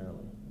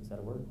evolutionarily. Is that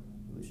a word?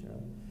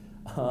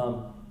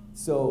 Evolutionarily.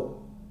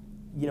 So,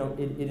 you know,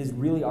 it is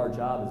really our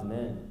job as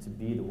men to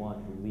be the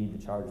one who lead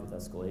the charge with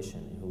escalation,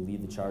 and who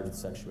lead the charge with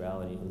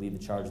sexuality, and who lead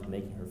the charge with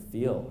making her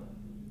feel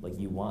like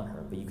you want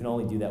her. But you can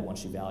only do that once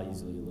she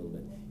values you a little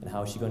bit. And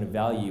how is she going to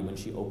value you when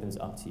she opens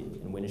up to you?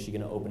 And when is she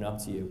going to open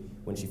up to you?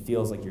 When she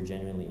feels like you're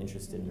genuinely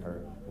interested in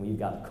her, when you've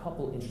got a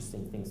couple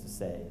interesting things to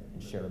say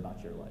and share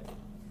about your life.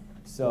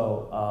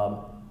 So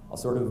I'll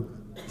sort of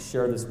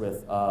share this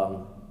with,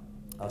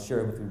 I'll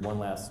share with you one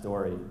last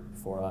story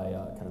before I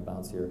kind of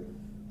bounce here,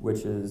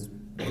 which is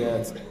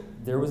that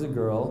there was a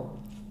girl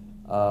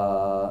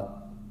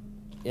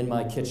in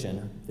my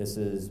kitchen. This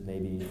is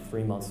maybe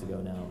 3 months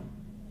ago now.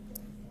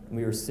 And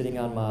we were sitting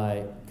on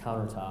my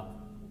countertop,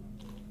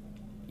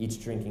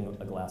 each drinking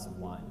a glass of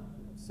wine.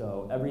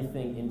 So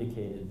everything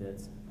indicated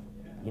that,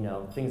 you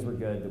know, things were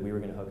good, that we were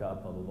going to hook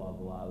up, blah, blah, blah,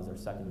 blah. It was our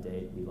second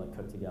date. We'd like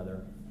cook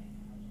together.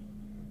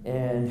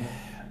 And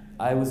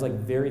I was like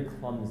very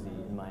clumsy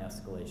in my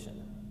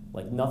escalation.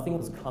 Like, nothing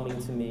was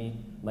coming to me.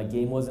 My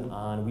game wasn't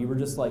on. We were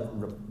just like,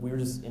 we were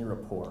just in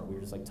rapport. We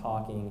were just like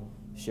talking,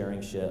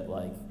 sharing shit.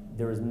 Like,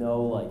 there was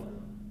no like,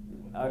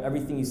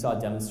 everything you saw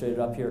demonstrated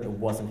up here, it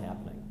wasn't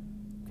happening,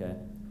 okay?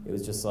 It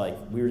was just like,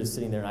 we were just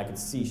sitting there and I could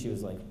see she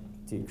was like,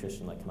 dude,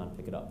 Christian, like, come on,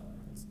 pick it up.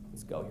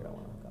 Let's go here, I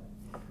want to hook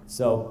up.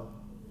 So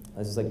I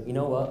was just like, you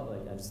know what?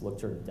 Like, I just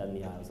looked her dead in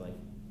the eye. I was like,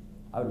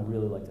 I would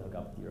really like to hook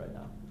up with you right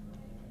now.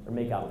 Or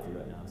make out with you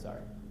right now, I'm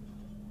sorry.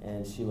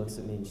 And she looks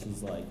at me and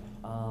she's like,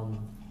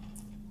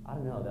 I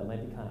don't know, that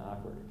might be kind of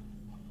awkward.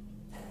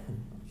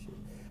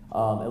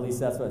 At least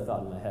that's what I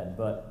thought in my head.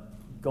 But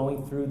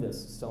going through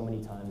this so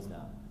many times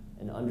now,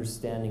 and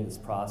understanding this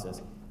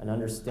process, and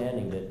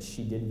understanding that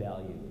she did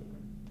value me,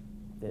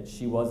 that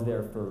she was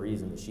there for a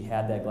reason, that she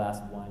had that glass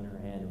of wine in her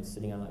hand and was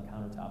sitting on that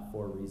countertop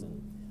for a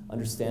reason.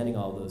 Understanding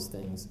all those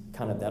things,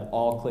 kind of that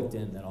all clicked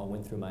in, that all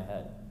went through my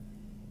head.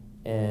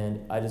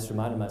 And I just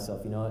reminded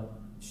myself, you know what?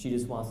 She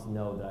just wants to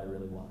know that I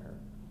really want her.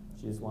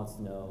 She just wants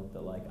to know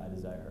that, like, I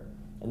desire her.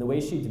 And the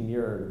way she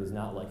demurred was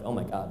not like, oh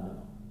my God,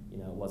 no. You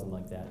know, it wasn't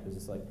like that. It was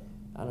just like,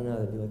 I don't know,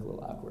 that'd be like a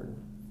little awkward.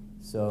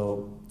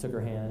 So took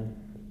her head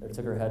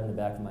in the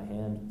back of my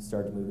hand,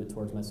 started to move it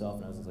towards myself,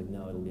 and I was just like,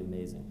 no, it'll be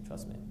amazing,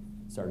 trust me.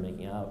 Started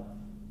making out,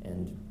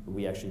 and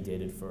we actually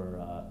dated for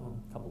a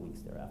couple weeks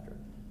thereafter.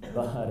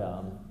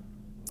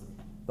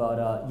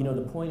 But you know,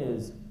 the point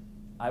is,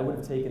 I would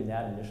have taken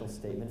that initial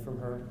statement from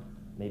her,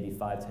 maybe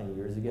 5-10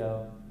 years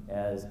ago,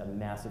 as a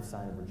massive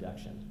sign of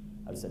rejection.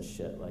 I would have said,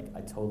 shit, like, I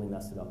totally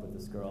messed it up with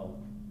this girl.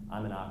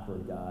 I'm an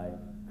awkward guy.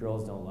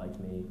 Girls don't like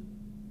me.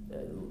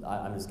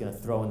 I'm just gonna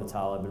throw in the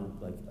towel. I've been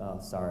like, oh,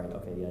 sorry,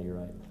 okay, yeah, you're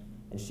right.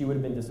 And she would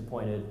have been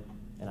disappointed,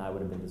 and I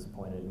would have been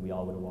disappointed, and we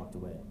all would have walked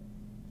away.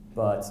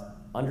 But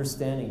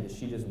understanding that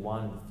she just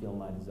wanted to feel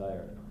my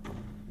desire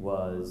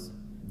was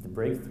the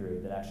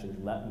breakthrough that actually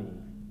let me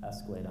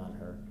escalate on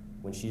her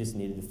when she just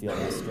needed to feel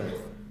that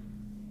strength.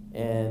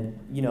 And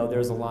you know,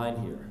 there's a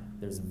line here.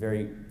 There's a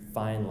very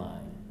fine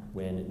line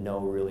when no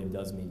really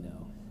does mean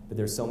no. But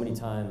there's so many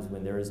times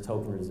when there is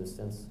token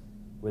resistance,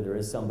 where there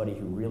is somebody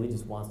who really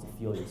just wants to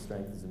feel your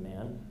strength as a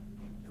man,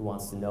 who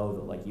wants to know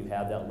that, like, you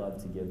have that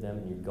love to give them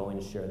and you're going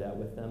to share that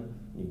with them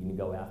and you're going to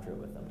go after it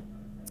with them.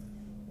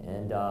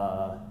 And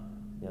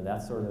you know,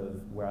 that's sort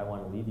of where I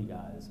want to leave you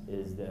guys,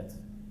 is that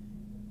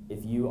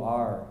if you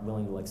are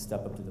willing to, like,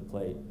 step up to the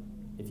plate,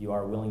 if you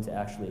are willing to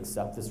actually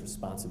accept this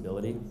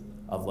responsibility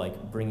of,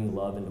 like, bringing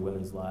love into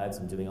women's lives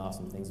and doing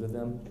awesome things with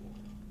them,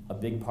 a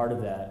big part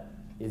of that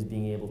is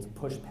being able to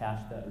push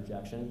past that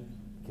rejection,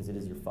 because it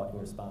is your fucking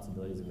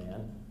responsibility as a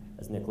man,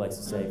 as Nick likes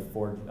to say,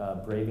 for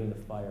braving the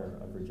fire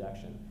of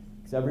rejection.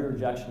 Because every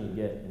rejection you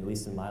get, at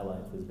least in my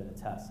life, has been a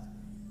test.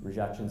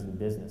 Rejections in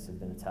business have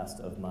been a test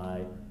of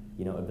my,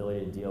 you know,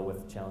 ability to deal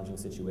with challenging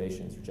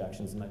situations.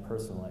 Rejections in my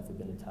personal life have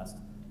been a test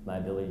of my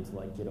ability to,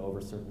 like, get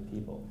over certain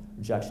people.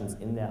 Rejections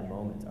in that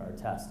moment are a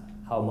test.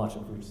 How much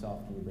of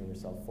yourself can you bring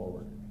yourself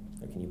forward,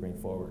 or can you bring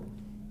forward?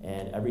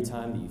 And every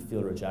time that you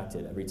feel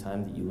rejected, every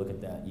time that you look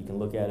at that, you can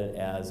look at it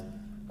as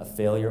a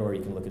failure, or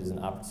you can look at it as an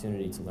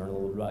opportunity to learn a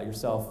little bit about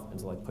yourself and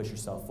to, like, push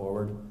yourself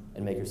forward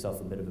and make yourself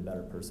a bit of a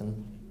better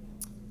person.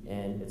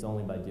 And it's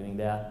only by doing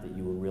that that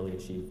you will really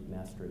achieve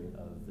mastery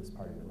of this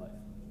part of your life.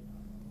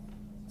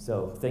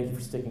 So thank you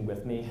for sticking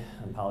with me.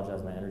 I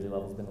apologize, my energy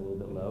level's been a little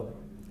bit low.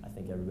 I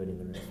think everybody in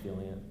the room is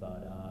feeling it,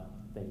 but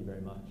thank you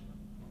very much.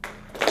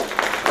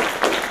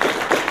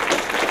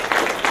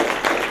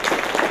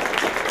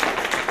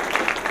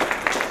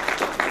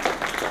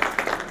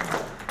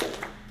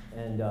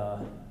 And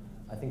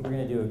I think we're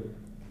going to do,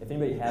 if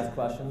anybody has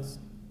questions,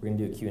 we're going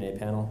to do a Q&A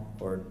panel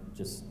or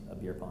just a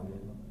beer pong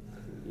game.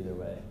 Either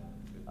way.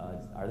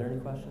 Are there any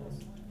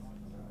questions?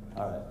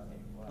 All right.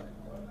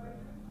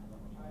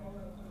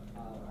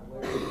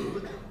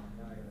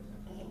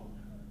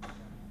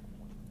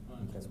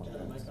 You guys want to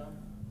mic on?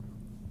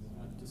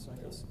 Just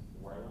like this.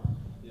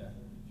 Yeah.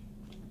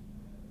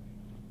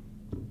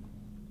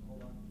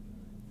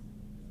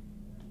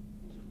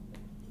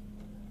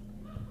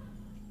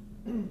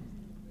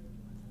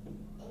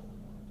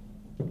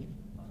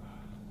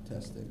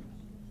 Testing.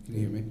 Can you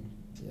hear me?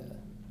 Yeah.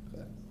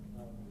 Okay.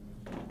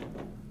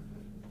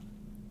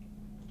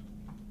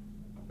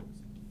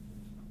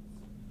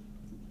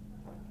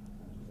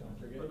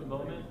 For the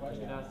moment, you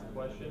can ask the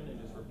question and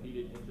just repeat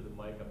it into the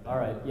mic up there. All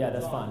right. Yeah,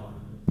 that's fine.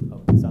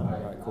 Oh, it's on. All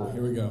right, cool.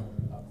 Here we go.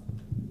 All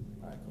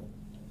right, cool.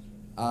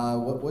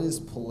 What is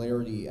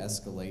polarity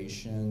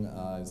escalation?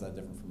 Is that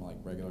different from, like,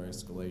 regular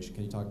escalation?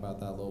 Can you talk about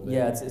that a little bit?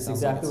 Yeah, it's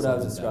exactly what I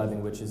was something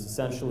describing, which is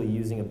essentially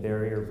using a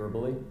barrier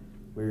verbally,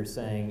 where you're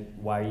saying,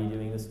 "Why are you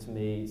doing this to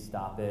me?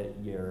 Stop it!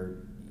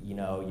 Your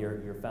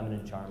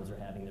feminine charms are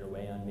having their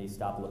way on me.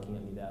 Stop looking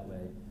at me that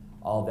way."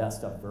 All that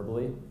stuff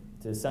verbally,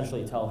 to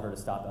essentially tell her to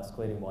stop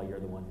escalating while you're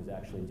the one who's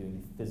actually doing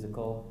the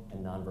physical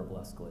and nonverbal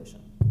escalation.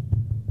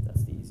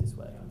 That's the easiest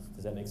way.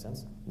 Does that make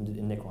sense? And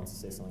Nick wants to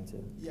say something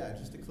too. Yeah,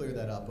 just to clear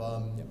that up.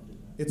 Yep.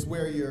 It's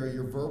where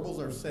your verbals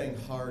are saying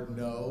hard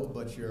no,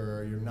 but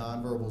your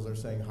nonverbals are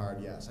saying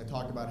hard yes. I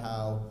talked about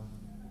how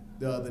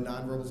The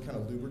nonverbals kind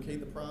of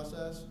lubricate the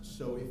process.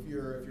 So if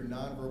your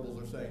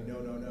nonverbals are saying no,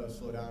 no, no,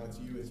 slow down, it's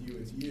you, it's you,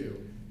 it's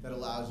you, that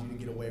allows you to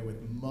get away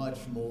with much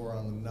more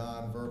on the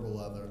nonverbal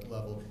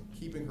level,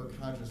 keeping her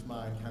conscious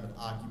mind kind of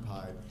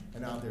occupied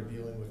and out there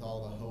dealing with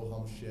all the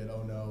ho-hum shit,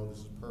 oh no, this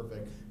is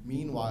perfect.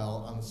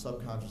 Meanwhile, on the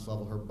subconscious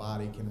level, her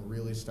body can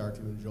really start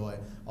to enjoy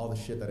all the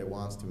shit that it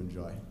wants to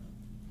enjoy.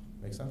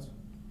 Make sense?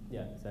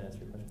 Yeah, does that answer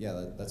your question?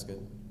 Yeah, that's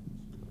good.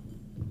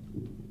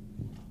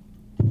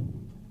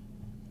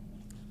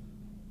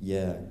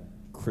 Yeah,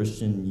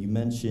 Christian, you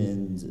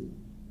mentioned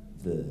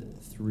the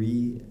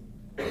 3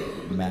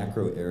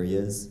 macro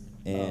areas,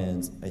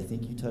 and I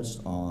think you touched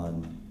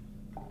on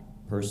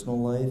personal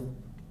life,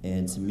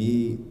 and to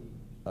me,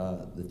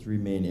 the 3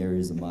 main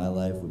areas of my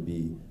life would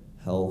be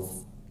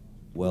health,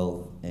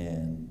 wealth,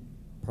 and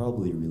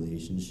probably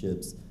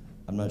relationships.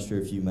 I'm not sure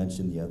if you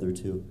mentioned the other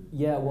 2.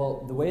 Yeah,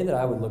 well, the way that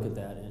I would look at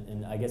that,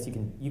 and I guess you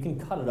can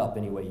cut it up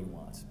any way you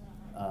want.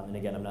 And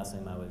again, I'm not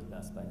saying my way is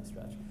best by any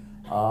stretch.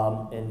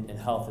 And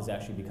health has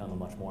actually become a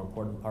much more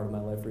important part of my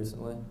life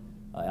recently,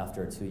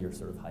 after a 2-year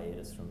sort of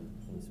hiatus from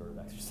any sort of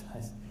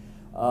exercise.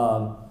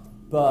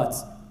 But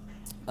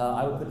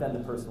I would put that in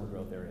the personal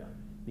growth area,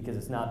 because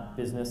it's not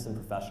business and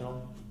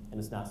professional, and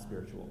it's not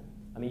spiritual.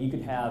 I mean, you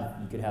could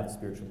have a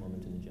spiritual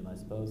moment in the gym, I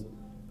suppose,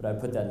 but I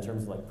would put that in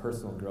terms of like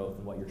personal growth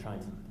and what you're trying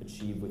to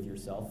achieve with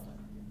yourself.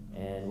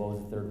 And what was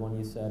the third one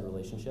you said?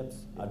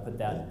 Relationships. I'd put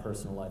that in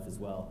personal life as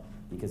well,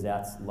 because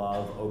that's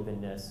love,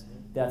 openness.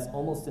 That's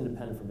almost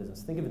independent from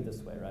business. Think of it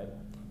this way, right?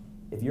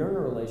 If you're in a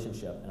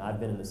relationship, and I've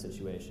been in this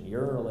situation,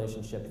 you're in a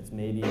relationship that's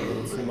maybe a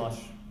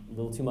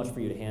little too much for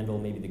you to handle.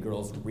 Maybe the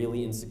girl's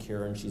really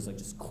insecure and she's like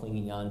just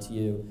clinging on to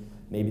you.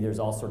 Maybe there's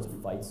all sorts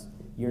of fights.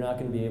 You're not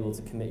going to be able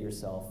to commit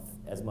yourself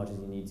as much as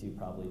you need to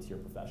probably to your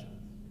profession.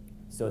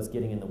 So it's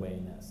getting in the way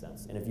in that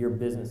sense. And if your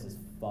business is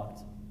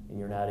fucked and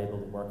you're not able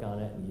to work on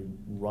it and you're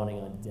running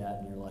on debt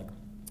and you're like,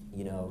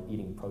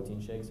 eating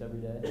protein shakes every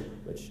day,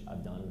 which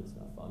I've done and it's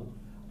not fun,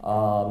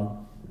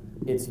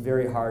 it's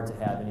very hard to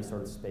have any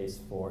sort of space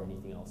for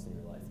anything else in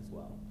your life as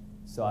well.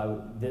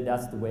 So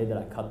that's the way that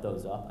I cut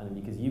those up. I mean,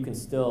 because you can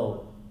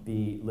still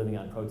be living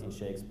on protein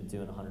shakes but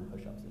doing 100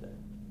 push-ups a day.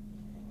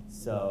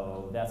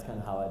 So that's kind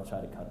of how I try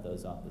to cut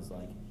those up, is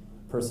like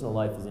personal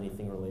life is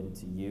anything related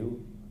to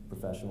you,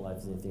 professional life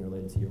is anything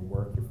related to your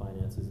work, your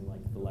finances, and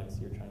like the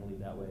legacy you're trying to leave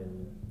that way,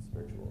 and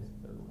spiritual is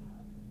the third one.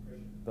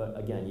 But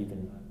again, you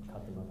can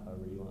cut them up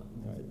however you want.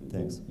 All right,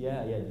 thanks.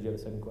 Yeah. Did you have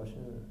a second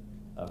question?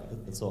 Okay.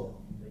 That's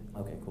all.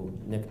 Okay, cool.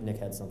 Nick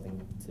had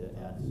something to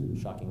add,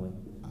 shockingly.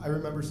 I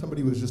remember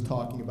somebody was just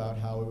talking about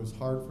how it was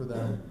hard for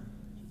them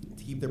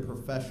to keep their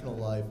professional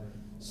life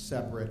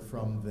separate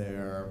from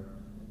their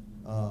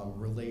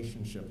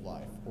relationship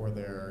life, or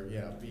their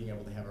being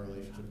able to have a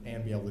relationship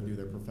and be able to do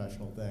their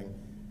professional thing.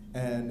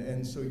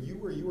 And so you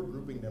were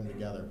grouping them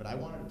together, but I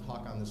wanted to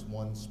talk on this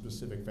one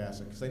specific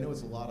facet, because I know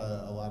it's a lot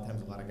of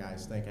times a lot of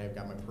guys think I've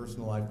got my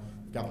personal life,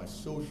 I've got my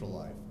social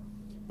life.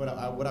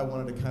 But what I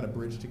wanted to kind of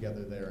bridge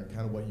together there, and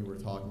kind of what you were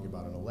talking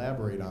about and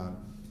elaborate on,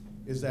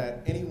 is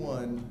that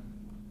anyone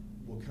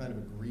will kind of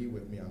agree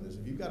with me on this.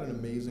 If you've got an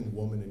amazing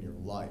woman in your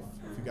life,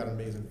 if you've got an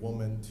amazing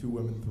woman, 2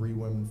 women, 3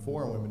 women,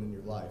 4 women in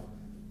your life,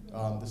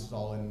 this is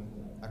all in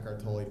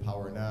Eckhart Tolle,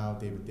 Power Now,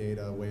 David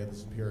Data, Way of the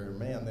Superior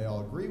Man, they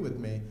all agree with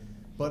me.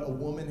 But a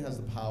woman has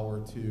the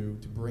power to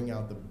bring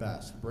out the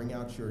best, bring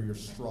out your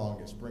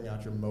strongest, bring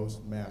out your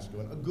most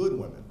masculine, a good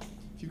woman.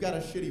 If you've got a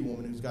shitty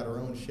woman who's got her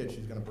own shit,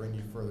 she's going to bring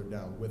you further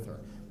down with her.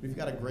 But if you've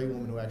got a great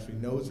woman who actually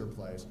knows her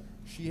place,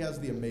 she has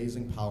the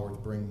amazing power to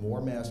bring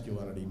more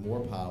masculinity, more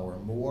power,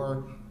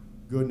 more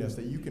goodness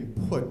that you can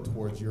put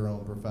towards your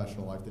own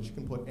professional life, that you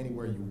can put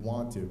anywhere you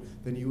want to,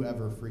 than you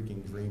ever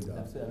freaking dreamed of.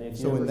 Absolutely. I mean,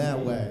 so in that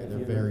way, they're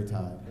very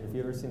tied. If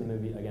you've ever seen the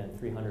movie, again,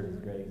 300 is a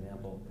great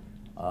example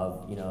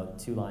of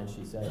 2 lines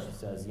she says. She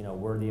says,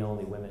 we're the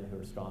only women who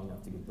are strong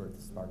enough to give birth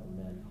to Spartan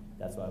men.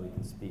 That's why we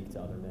can speak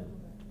to other men.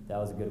 That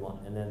was a good one.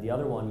 And then the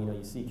other one,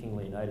 you see King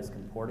Leonidas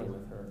comporting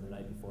with her the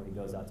night before he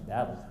goes out to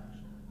battle.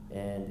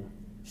 And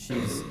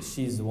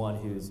she's the one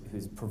who's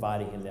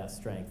providing him that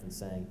strength and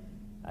saying,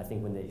 I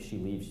think when she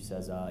leaves, she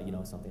says,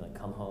 something like,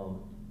 come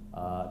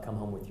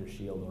home with your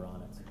shield or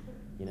on it.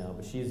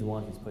 But she's the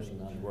one who's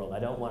pushing on the world. I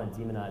don't want to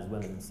demonize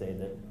women and say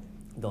that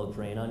they'll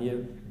drain on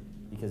you,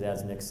 because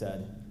as Nick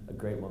said, a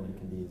great woman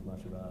can be as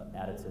much of an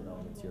additive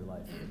element to your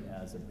life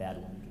as a bad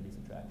woman can be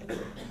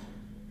subtractive.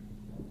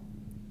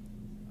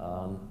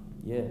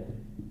 Yeah.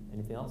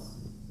 Anything else?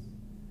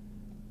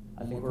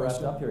 I think we're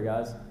wrapped up here,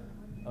 guys.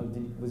 Oh,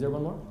 was there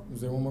one more?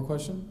 Was there one more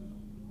question?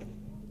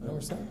 No,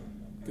 we're set.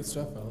 Good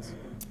stuff, fellas.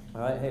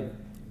 All right. Hey.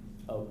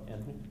 Oh,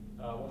 Anthony.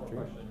 One more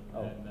question,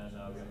 and then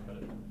we have to cut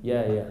it.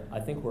 Yeah. I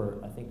think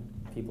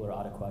people are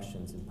out of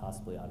questions and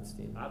possibly out of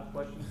steam. Out of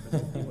questions for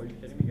these people? Are you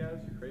kidding me, guys?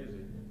 You're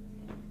crazy.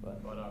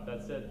 But if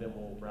that's it, then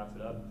we'll wrap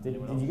it up. Did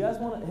you guys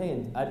want to?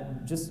 Hey,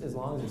 just as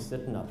long as you're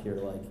sitting up here,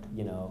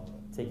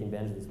 taking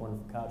advantage of this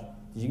wonderful couch.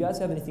 Did you guys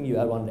have anything you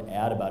wanted to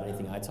add about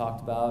anything I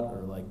talked about,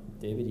 or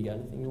David, you got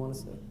anything you want to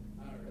say?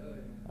 Not really.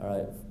 All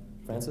right,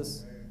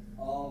 Francis.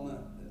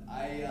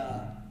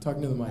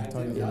 Talking to the mic.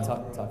 Talking to the Yeah, mic.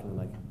 talking to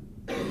the mic.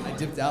 I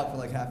dipped out for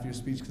like half your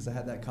speech because I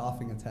had that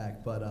coughing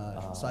attack, but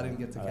so I didn't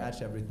get to all right.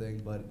 catch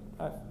everything. But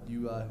All right.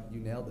 you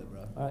nailed it,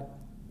 bro. All right.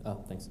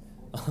 Oh, thanks.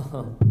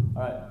 All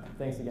right.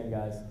 Thanks again,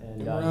 guys. And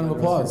Give a round of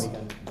enjoy the rest applause. your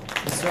weekend.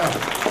 Good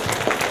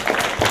stuff.